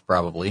paddle shift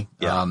probably.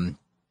 Yeah.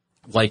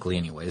 Likely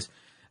anyways.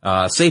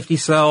 Safety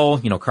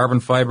cell, carbon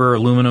fiber,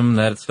 aluminum,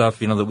 that stuff,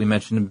 that we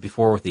mentioned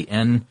before with the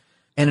N.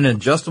 And an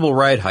adjustable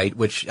ride height,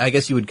 which I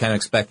guess you would kind of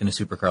expect in a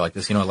supercar like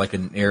this, like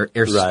an air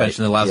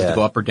suspension that allows it to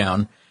go up or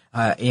down,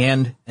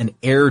 and an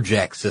air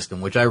jack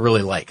system, which I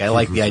really like. I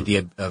like the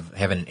idea of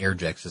having an air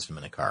jack system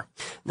in a car.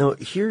 Now,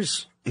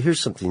 here's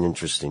something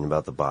interesting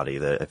about the body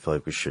that I feel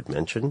like we should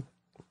mention,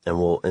 and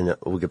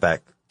we'll get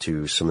back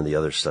to some of the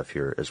other stuff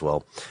here as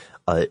well.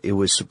 It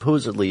was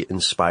supposedly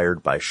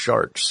inspired by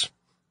sharks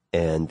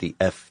and the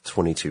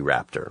F-22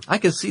 Raptor. I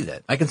can see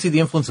that. I can see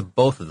the influence of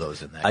both of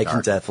those in that car. I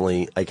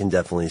can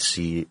definitely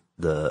see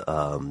the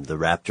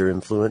Raptor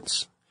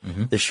influence.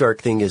 Mm-hmm. The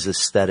shark thing is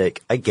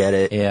aesthetic. I get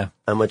it. Yeah.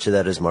 How much of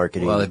that is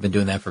marketing? Well, they've been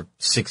doing that for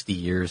 60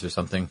 years or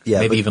something.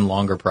 Yeah, maybe even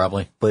longer,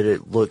 probably. But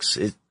it looks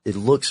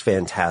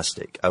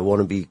fantastic. I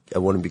want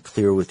to be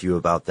clear with you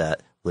about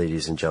that,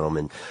 ladies and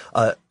gentlemen.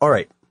 All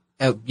right.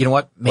 You know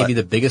what? Maybe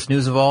the biggest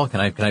news of all.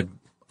 Can I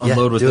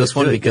unload with this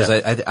one? Because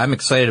I'm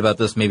excited about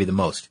this maybe the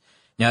most.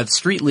 Now, it's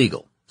street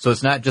legal, so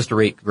it's not just a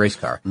race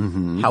car.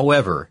 Mm-hmm.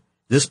 However,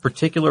 this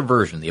particular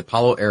version, the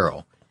Apollo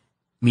Aero,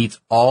 meets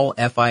all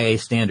FIA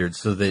standards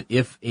so that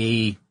if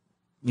a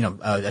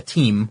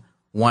team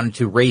wanted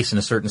to race in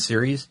a certain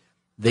series,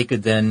 they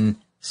could then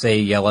say,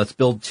 yeah, let's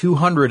build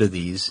 200 of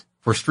these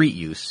for street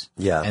use.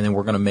 Yeah. And then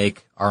we're going to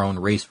make our own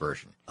race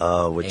version.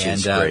 Which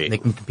is great. They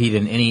can compete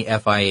in any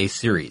FIA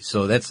series.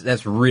 So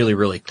that's really,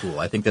 really cool.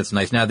 I think that's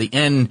nice. Now, the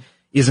N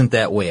isn't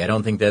that way. I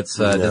don't think that's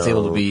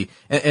able to be,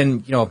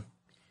 and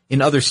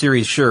in other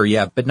series, sure,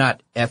 yeah, but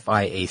not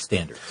FIA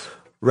standards.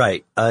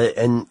 Right.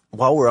 And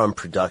while we're on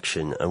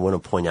production, I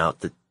want to point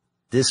out that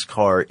this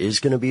car is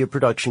going to be a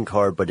production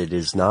car, but it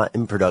is not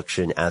in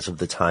production as of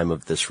the time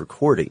of this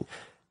recording.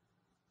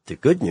 The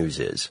good news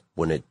is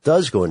when it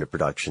does go into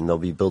production, they'll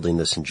be building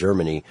this in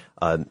Germany.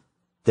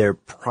 They're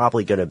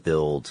probably going to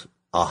build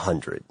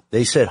 100.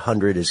 They said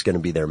 100 is going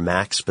to be their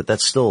max, but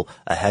that's still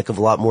a heck of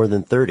a lot more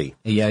than 30.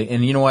 Yeah,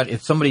 and you know what?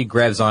 If somebody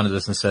grabs onto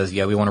this and says,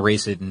 yeah, we want to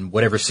race it in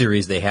whatever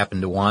series they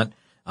happen to want,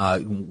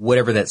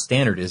 whatever that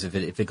standard is, if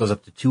it goes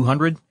up to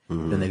 200,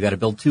 then they've got to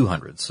build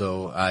 200.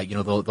 So,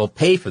 they'll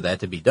pay for that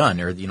to be done,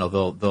 or,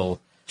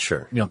 they'll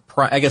Sure.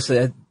 I guess,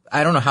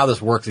 I don't know how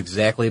this works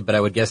exactly, but I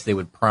would guess they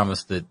would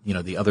promise that,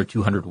 the other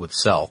 200 would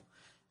sell.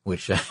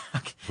 Which,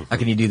 how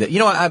can you do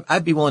that?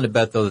 I'd be willing to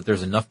bet, though, that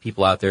there's enough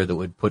people out there that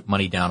would put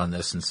money down on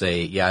this and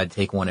say, yeah, I'd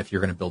take one if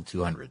you're going to build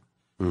 200.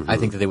 Mm-hmm. I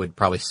think that they would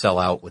probably sell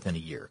out within a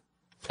year.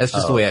 That's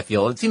just the way I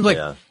feel. It seems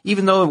like,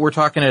 even though we're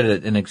talking at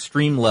an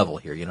extreme level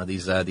here,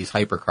 these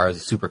hypercars,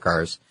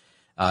 supercars,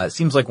 it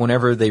seems like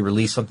whenever they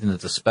release something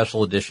that's a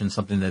special edition,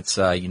 something that's,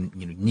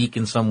 unique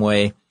in some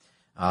way,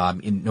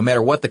 no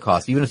matter what the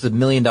cost, even if it's $1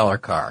 million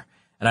car,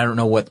 and I don't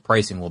know what the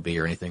pricing will be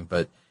or anything,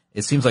 but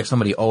it seems like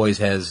somebody always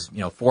has,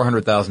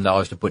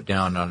 $400,000 to put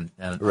down on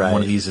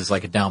one of these as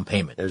like a down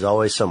payment. There's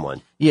always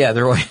someone. Yeah,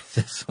 there always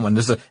is someone.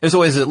 There's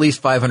always at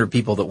least 500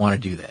 people that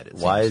want to do that.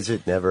 Why is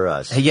it never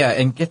us? Yeah,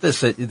 and get this,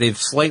 they've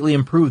slightly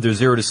improved their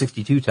 0 to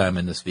 62 time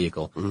in this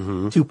vehicle,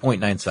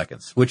 2.9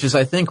 seconds, which is,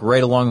 I think,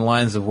 right along the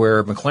lines of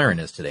where McLaren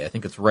is today. I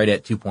think it's right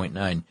at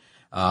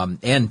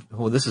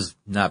 2.9. This is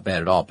not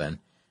bad at all, Ben.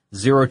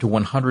 0 to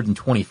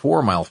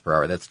 124 miles per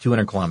hour. That's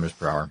 200 kilometers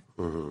per hour.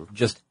 Mm-hmm.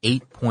 Just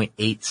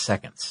 8.8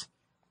 seconds.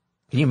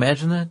 Can you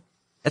imagine that?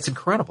 That's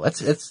incredible.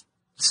 That's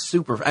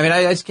super. I mean,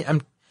 I'm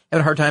having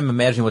a hard time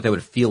imagining what that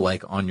would feel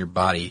like on your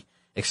body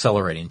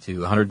accelerating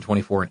to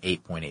 124 in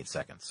 8.8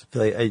 seconds. I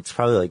feel like it's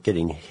probably like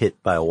getting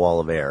hit by a wall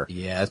of air.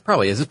 Yeah, it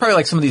probably is. It's probably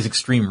like some of these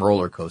extreme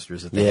roller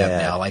coasters that they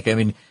have now. Like, I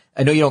mean,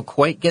 I know you don't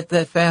quite get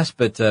that fast,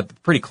 but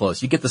pretty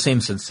close. You get the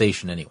same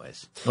sensation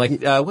anyways.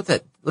 Like, what's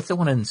that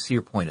one in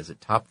Cedar Point? Is it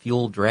Top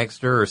Fuel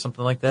Dragster or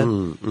something like that?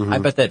 I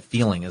bet that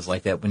feeling is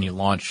like that when you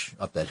launch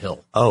up that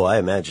hill. Oh, I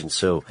imagine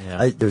so.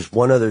 Yeah. There's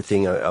one other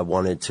thing I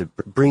wanted to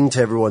bring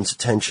to everyone's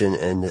attention,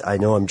 and I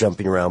know I'm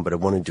jumping around, but I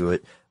want to do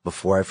it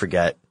before I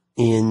forget.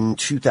 In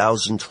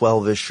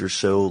 2012-ish or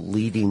so,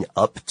 leading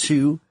up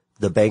to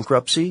the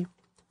bankruptcy,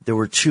 there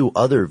were 2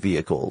 other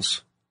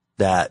vehicles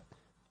that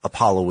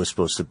Apollo was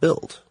supposed to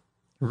build.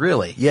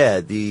 Really?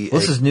 Yeah,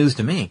 this is news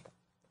to me.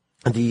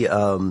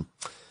 The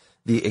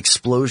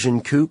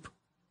Explosion Coupe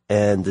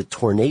and the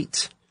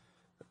Tornate.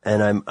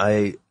 And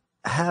I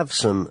have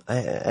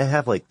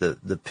like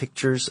the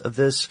pictures of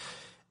this,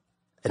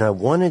 and I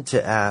wanted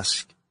to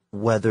ask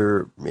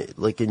whether,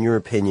 like, in your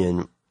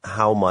opinion,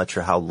 how much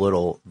or how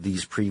little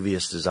these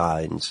previous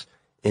designs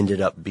ended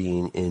up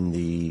being in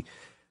the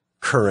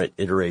current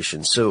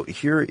iteration. So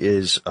here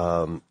is,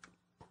 and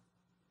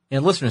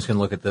listeners can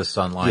look at this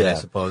online, I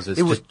suppose. It's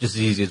just as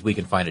easy as we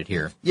can find it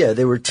here. Yeah,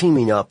 they were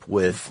teaming up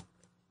with,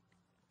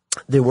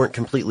 they weren't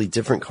completely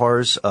different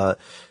cars.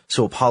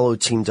 So Apollo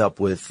teamed up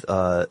with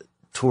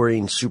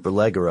Touring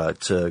Superleggera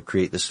to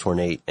create this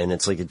Tornate, and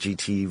it's like a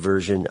GT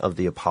version of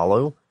the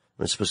Apollo.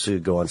 It's supposed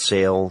to go on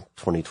sale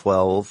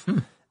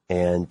 2012.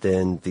 And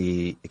then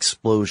the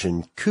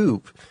Explosion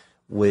Coupe,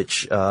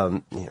 which,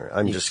 here,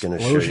 I'm just going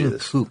to show you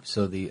this. Coupe.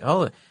 So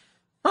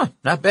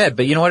not bad.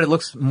 But you know what? It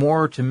looks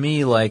more to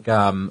me like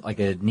a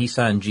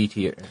Nissan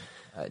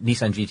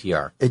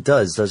GTR. It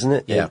does, doesn't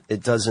it? Yeah.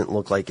 It doesn't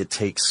look like it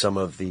takes some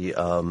of the,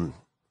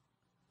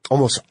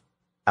 almost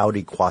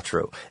Audi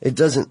Quattro. It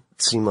doesn't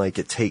seem like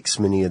it takes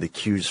many of the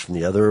cues from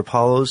the other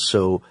Apollos.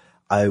 So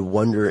I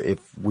wonder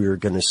if we're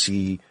going to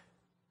see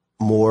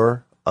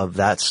more of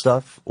that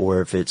stuff,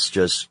 or if it's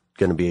just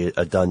going to be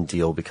a done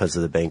deal because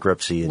of the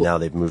bankruptcy, and now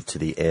they've moved to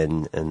the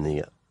N and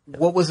the.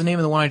 What was the name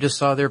of the one I just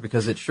saw there?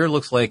 Because it sure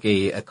looks like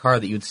a car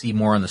that you'd see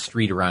more on the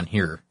street around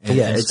here,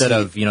 instead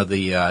of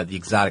the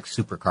exotic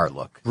supercar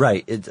look.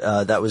 Right.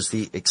 That was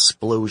the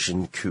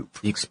Explosion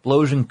Coupe. The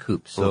Explosion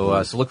Coupe.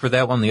 So so look for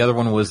that one. The other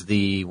one was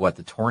the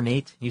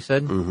Tornate. You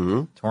said.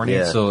 Tornate.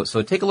 Yeah.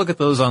 So take a look at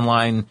those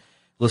online,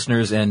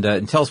 listeners, and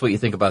tell us what you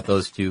think about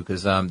those two,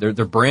 because they're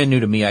brand new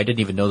to me. I didn't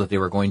even know that they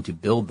were going to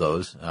build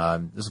those.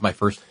 This is my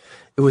first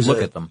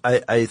look at them.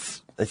 I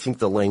think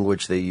the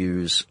language they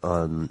use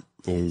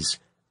is,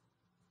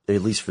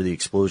 at least for the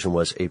Explosion,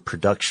 was a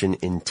production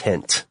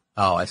intent.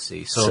 Oh, I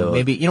see. So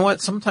maybe, you know what?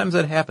 Sometimes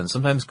that happens.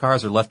 Sometimes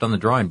cars are left on the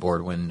drawing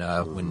board when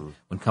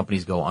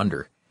companies go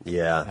under.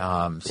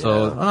 Yeah.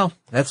 Well,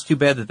 that's too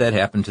bad that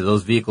happened to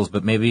those vehicles,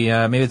 but maybe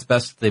it's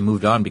best that they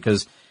moved on,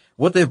 because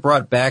what they've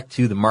brought back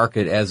to the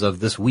market as of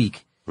this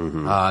week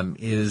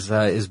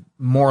is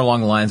more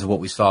along the lines of what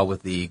we saw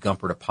with the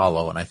Gumpert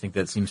Apollo, and I think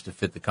that seems to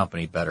fit the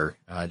company better.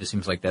 It just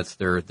seems like that's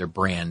their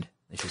brand.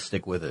 They should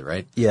stick with it,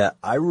 right? Yeah,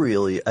 I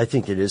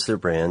think it is their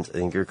brand. I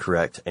think you're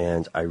correct,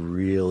 and I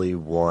really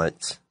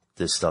want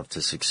this stuff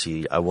to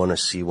succeed. I want to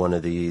see one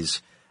of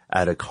these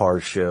at a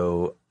car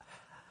show.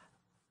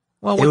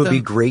 Well, it would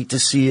be great to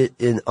see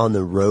it on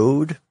the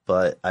road,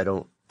 but I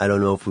don't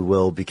know if we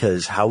will,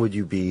 because how would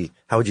you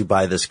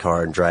buy this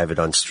car and drive it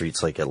on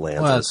streets like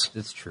Atlanta? Well,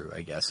 it's true,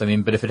 I guess. I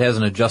mean, but if it has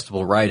an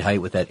adjustable ride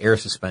height with that air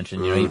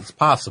suspension, it's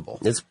possible.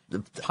 It's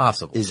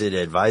possible. Is it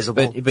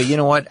advisable? But you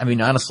know what? I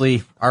mean,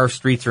 honestly, our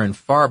streets are in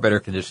far better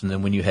condition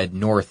than when you head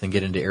north and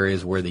get into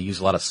areas where they use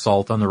a lot of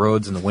salt on the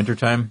roads in the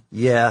wintertime.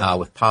 Yeah.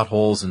 With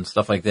potholes and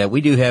stuff like that.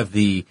 We do have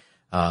we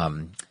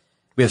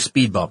have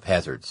speed bump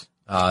hazards.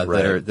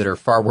 That are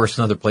far worse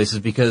than other places,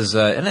 because,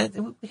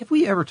 have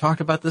we ever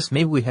talked about this?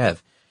 Maybe we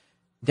have.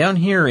 Down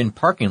here in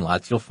parking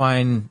lots, you'll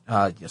find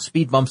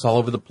speed bumps all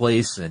over the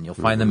place, and you'll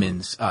find them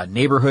in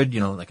neighborhood,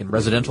 like in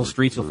residential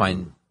streets, you'll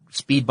find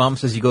speed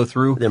bumps as you go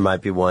through. There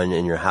might be one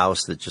in your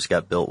house that just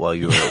got built while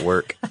you were at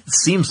work. It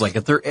seems like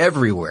it. They're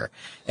everywhere.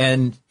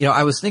 And,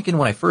 I was thinking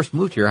when I first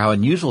moved here how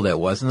unusual that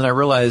was, and then I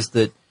realized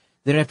that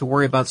they didn't have to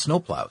worry about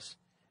snowplows.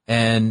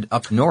 And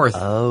up north,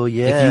 oh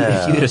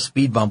yeah, if you hit a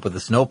speed bump with a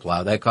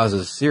snowplow, that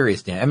causes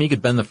serious damage. I mean, you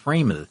could bend the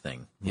frame of the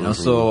thing,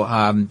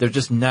 so there's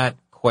just not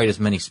quite as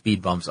many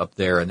speed bumps up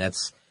there, and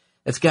that's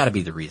got to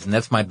be the reason.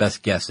 That's my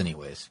best guess,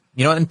 anyways.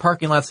 In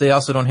parking lots, they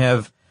also don't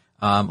have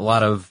a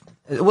lot of,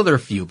 well, there are a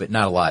few, but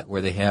not a lot,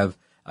 where they have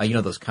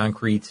those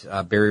concrete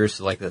barriers,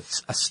 so like a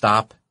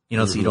stop,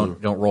 so you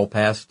don't roll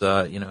past,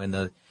 in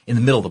the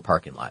middle of the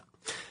parking lot.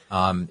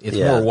 It's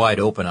more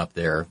wide open up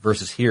there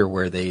versus here,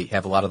 where they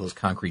have a lot of those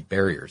concrete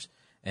barriers,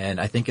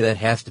 and I think that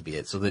has to be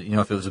it. So that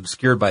if it was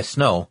obscured by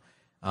snow,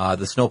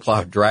 the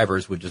snowplow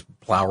drivers would just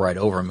plow right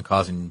over them,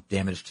 causing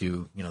damage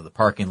to, the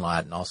parking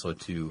lot and also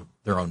to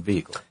their own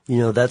vehicle.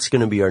 That's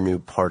going to be our new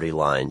party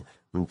line.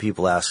 When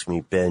people ask me,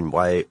 Ben,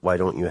 why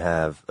don't you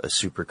have a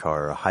supercar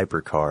or a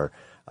hypercar?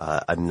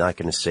 I'm not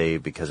going to say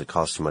because it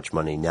costs too much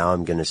money. Now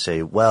I'm going to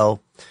say,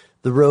 well,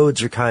 the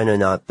roads are kind of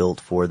not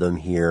built for them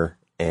here,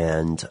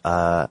 and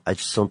I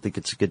just don't think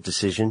it's a good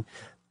decision,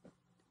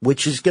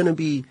 which is going to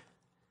be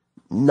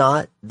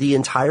not the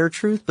entire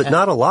truth, but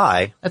not a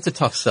lie. That's a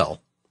tough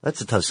sell.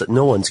 That's a tough.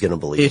 No one's going to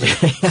believe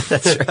it.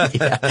 That's right.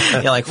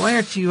 Yeah. Like, why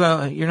aren't you?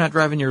 You're not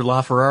driving your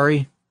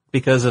LaFerrari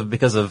because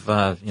of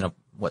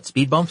what,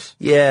 speed bumps?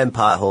 Yeah, and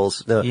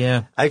potholes. No,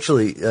 yeah.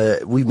 Actually,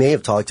 we may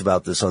have talked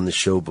about this on the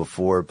show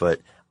before, but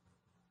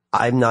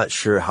I'm not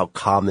sure how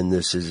common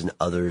this is in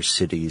other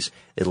cities.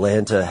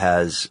 Atlanta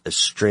has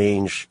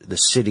the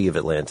city of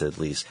Atlanta at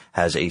least,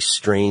 has a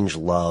strange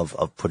love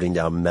of putting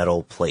down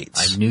metal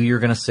plates. I knew you were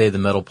going to say the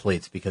metal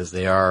plates because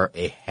they are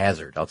a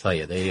hazard. I'll tell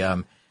you.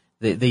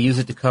 They use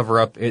it to cover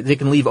up. They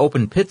can leave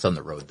open pits on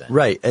the road then.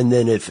 Right. And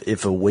then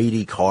if a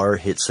weighty car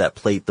hits that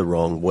plate the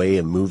wrong way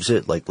and moves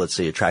it, like let's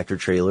say a tractor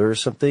trailer or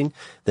something,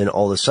 then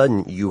all of a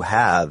sudden you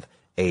have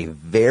a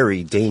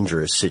very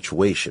dangerous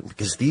situation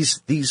because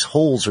these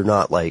holes are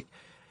not like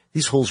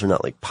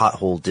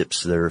pothole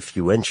dips that are a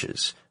few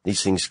inches.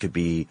 These things could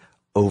be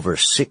over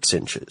 6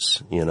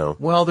 inches,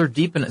 Well, they're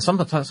deep enough.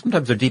 Sometimes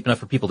they're deep enough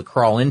for people to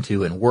crawl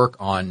into and work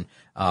on,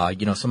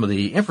 some of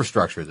the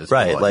infrastructure that's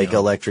right, like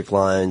electric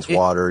lines,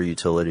 water,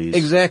 utilities.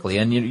 Exactly.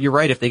 And you're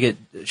right. If they get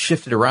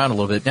shifted around a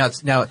little bit.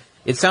 Now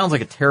it sounds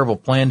like a terrible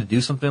plan to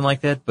do something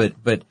like that,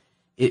 but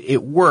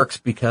it works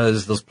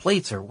because those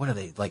plates are, what are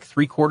they, like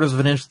 3/4 of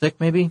an inch thick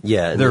maybe?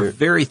 Yeah. They're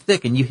very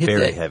thick and you hit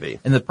very heavy.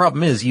 And the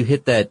problem is you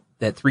hit that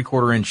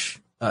 3/4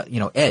 inch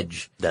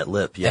edge. That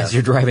lip, yeah. As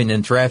you're driving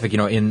in traffic,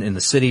 in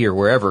the city or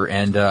wherever.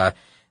 And,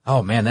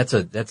 oh man, that's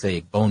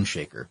a bone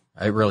shaker.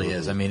 It really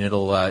is. I mean,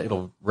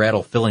 it'll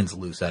rattle fillings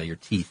loose out of your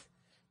teeth.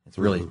 It's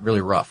really,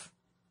 really rough.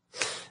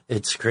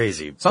 It's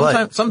crazy.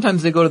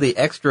 Sometimes they go to the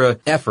extra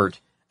effort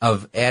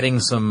of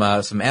adding some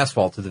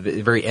asphalt to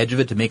the very edge of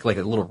it to make like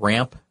a little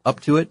ramp up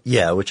to it.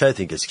 Yeah, which I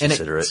think is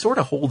considerate. And it sort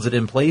of holds it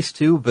in place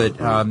too, but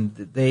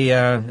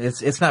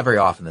it's not very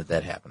often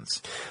that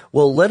happens.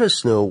 Well, let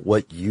us know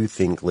what you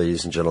think,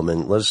 ladies and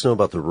gentlemen. Let us know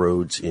about the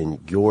roads in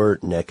your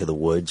neck of the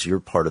woods, your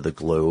part of the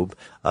globe,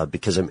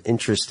 because I'm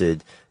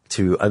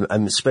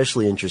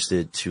especially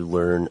interested to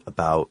learn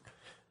about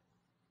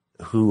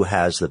who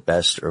has the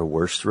best or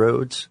worst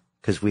roads,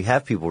 because we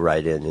have people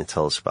write in and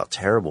tell us about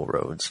terrible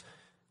roads.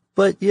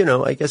 But,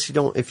 I guess if you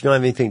don't have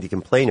anything to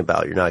complain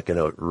about, you're not going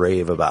to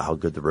rave about how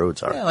good the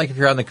roads are. Yeah, like if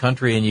you're out in the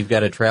country and you've got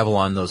to travel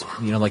on those,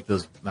 like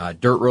those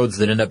dirt roads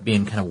that end up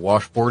being kind of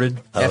washboarded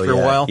after a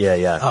while. Yeah,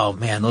 yeah. Oh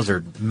man, those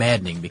are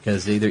maddening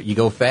because either you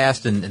go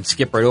fast and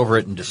skip right over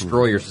it and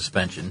destroy your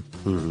suspension.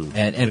 Mm-hmm.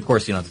 And of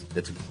course,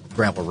 it's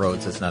gravel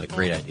roads, so that's not a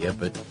great idea,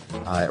 but,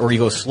 or you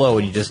go slow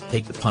and you just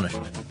take the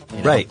punishment.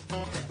 Right.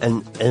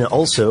 And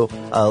also,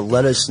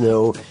 let us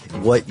know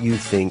what you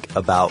think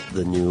about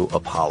the new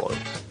Apollo.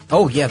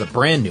 Oh yeah, the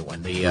brand new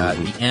one, the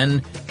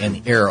N and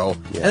the Arrow,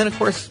 and then of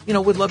course, we'd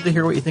love to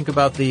hear what you think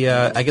about the,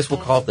 I guess we'll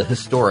call it the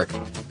historic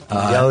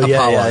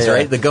Apollos,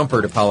 right? The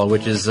Gumpert Apollo,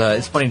 which is,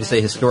 it's funny to say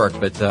historic,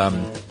 but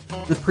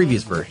the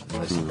previous versions,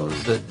 I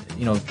suppose.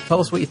 Tell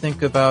us what you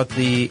think about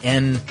the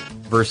N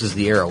versus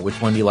the Arrow.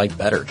 Which one do you like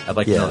better? I'd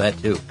like to know that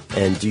too.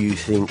 And do you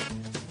think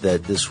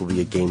that this will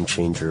be a game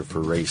changer for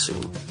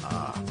racing?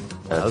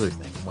 Another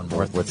thing, one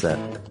more thing. What's that?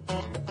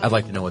 I'd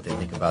like to know what they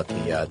think about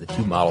the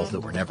two models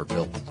that were never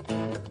built.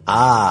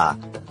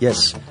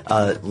 Yes.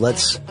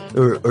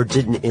 Or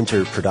didn't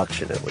enter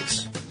production at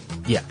least.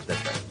 Yeah,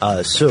 that's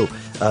right.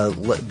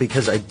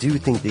 Because I do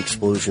think the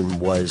explosion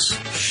was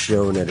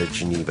shown at a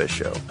Geneva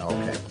show.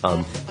 Okay.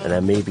 And I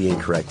may be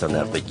incorrect on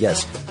that, but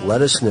yes,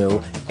 let us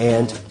know.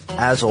 And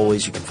as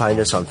always, you can find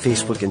us on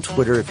Facebook and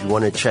Twitter if you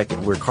want to check it.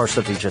 We're Car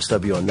Stuff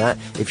HSW on that.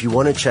 If you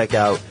want to check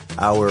out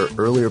our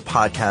earlier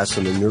podcast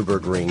on the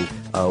Nürburgring,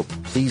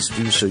 please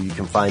do so. You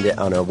can find it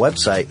on our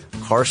website,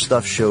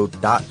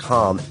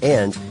 carstuffshow.com.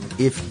 And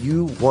if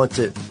you want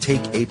to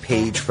take a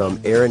page from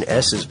Aaron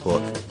S.'s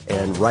book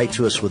and write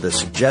to us with a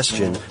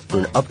suggestion for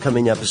an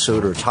upcoming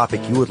episode or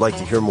topic you would like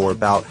to hear more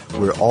about,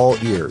 we're all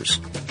ears.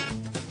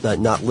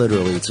 Not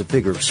literally, it's a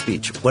figure of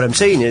speech. What I'm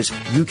saying is,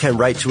 you can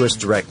write to us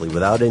directly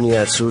without any of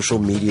that social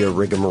media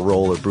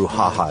rigmarole or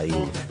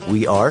brouhaha-ing.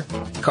 We are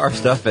Car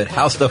Stuff at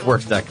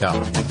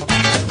HowStuffWorks.com.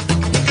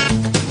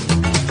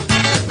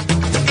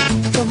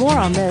 For more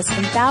on this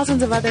and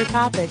thousands of other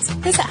topics,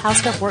 visit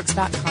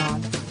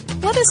HowStuffWorks.com.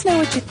 Let us know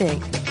what you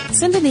think.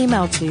 Send an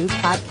email to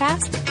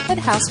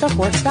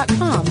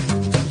podcast@HowStuffWorks.com.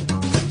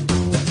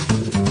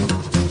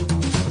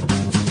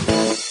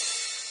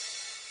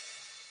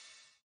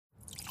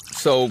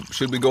 So,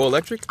 should we go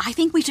electric? I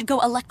think we should go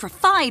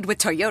electrified with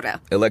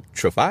Toyota.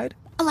 Electrified?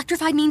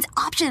 Electrified means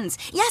options.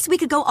 Yes, we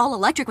could go all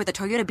electric with a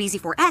Toyota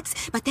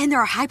BZ4X, but then there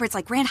are hybrids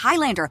like Grand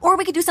Highlander, or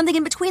we could do something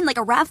in between like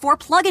a RAV4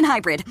 plug-in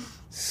hybrid.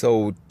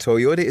 So,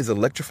 Toyota is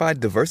electrified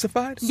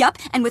diversified? Yup,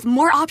 and with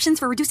more options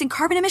for reducing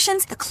carbon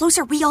emissions, the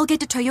closer we all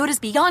get to Toyota's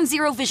Beyond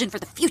Zero vision for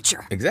the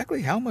future.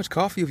 Exactly how much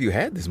coffee have you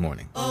had this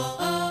morning?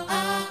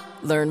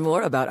 Learn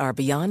more about our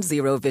Beyond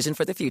Zero vision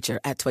for the future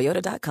at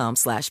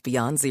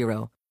toyota.com/Beyond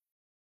Zero.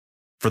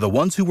 For the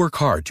ones who work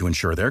hard to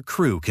ensure their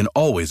crew can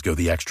always go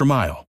the extra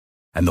mile,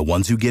 and the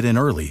ones who get in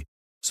early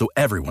so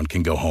everyone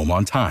can go home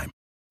on time,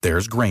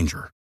 there's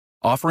Grainger,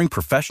 offering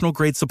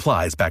professional-grade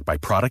supplies backed by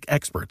product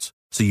experts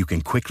so you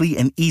can quickly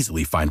and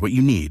easily find what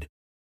you need.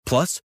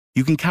 Plus,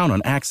 you can count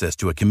on access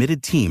to a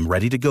committed team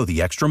ready to go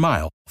the extra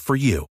mile for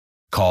you.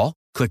 Call,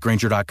 click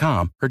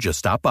Grainger.com, or just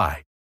stop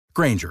by.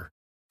 Grainger,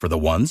 for the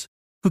ones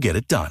who get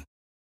it done.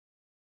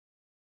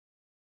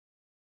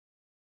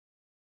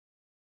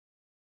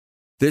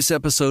 This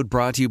episode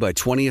brought to you by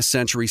 20th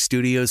Century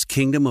Studios'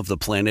 Kingdom of the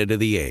Planet of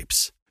the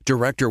Apes.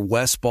 Director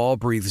Wes Ball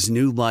breathes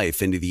new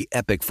life into the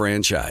epic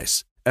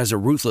franchise. As a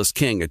ruthless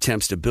king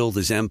attempts to build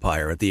his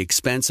empire at the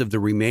expense of the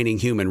remaining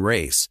human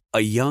race, a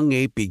young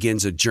ape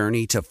begins a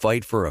journey to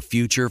fight for a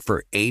future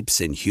for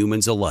apes and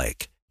humans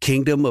alike.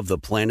 Kingdom of the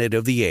Planet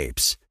of the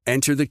Apes.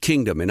 Enter the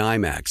kingdom in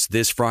IMAX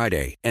this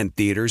Friday and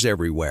theaters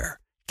everywhere.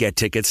 Get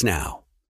tickets now.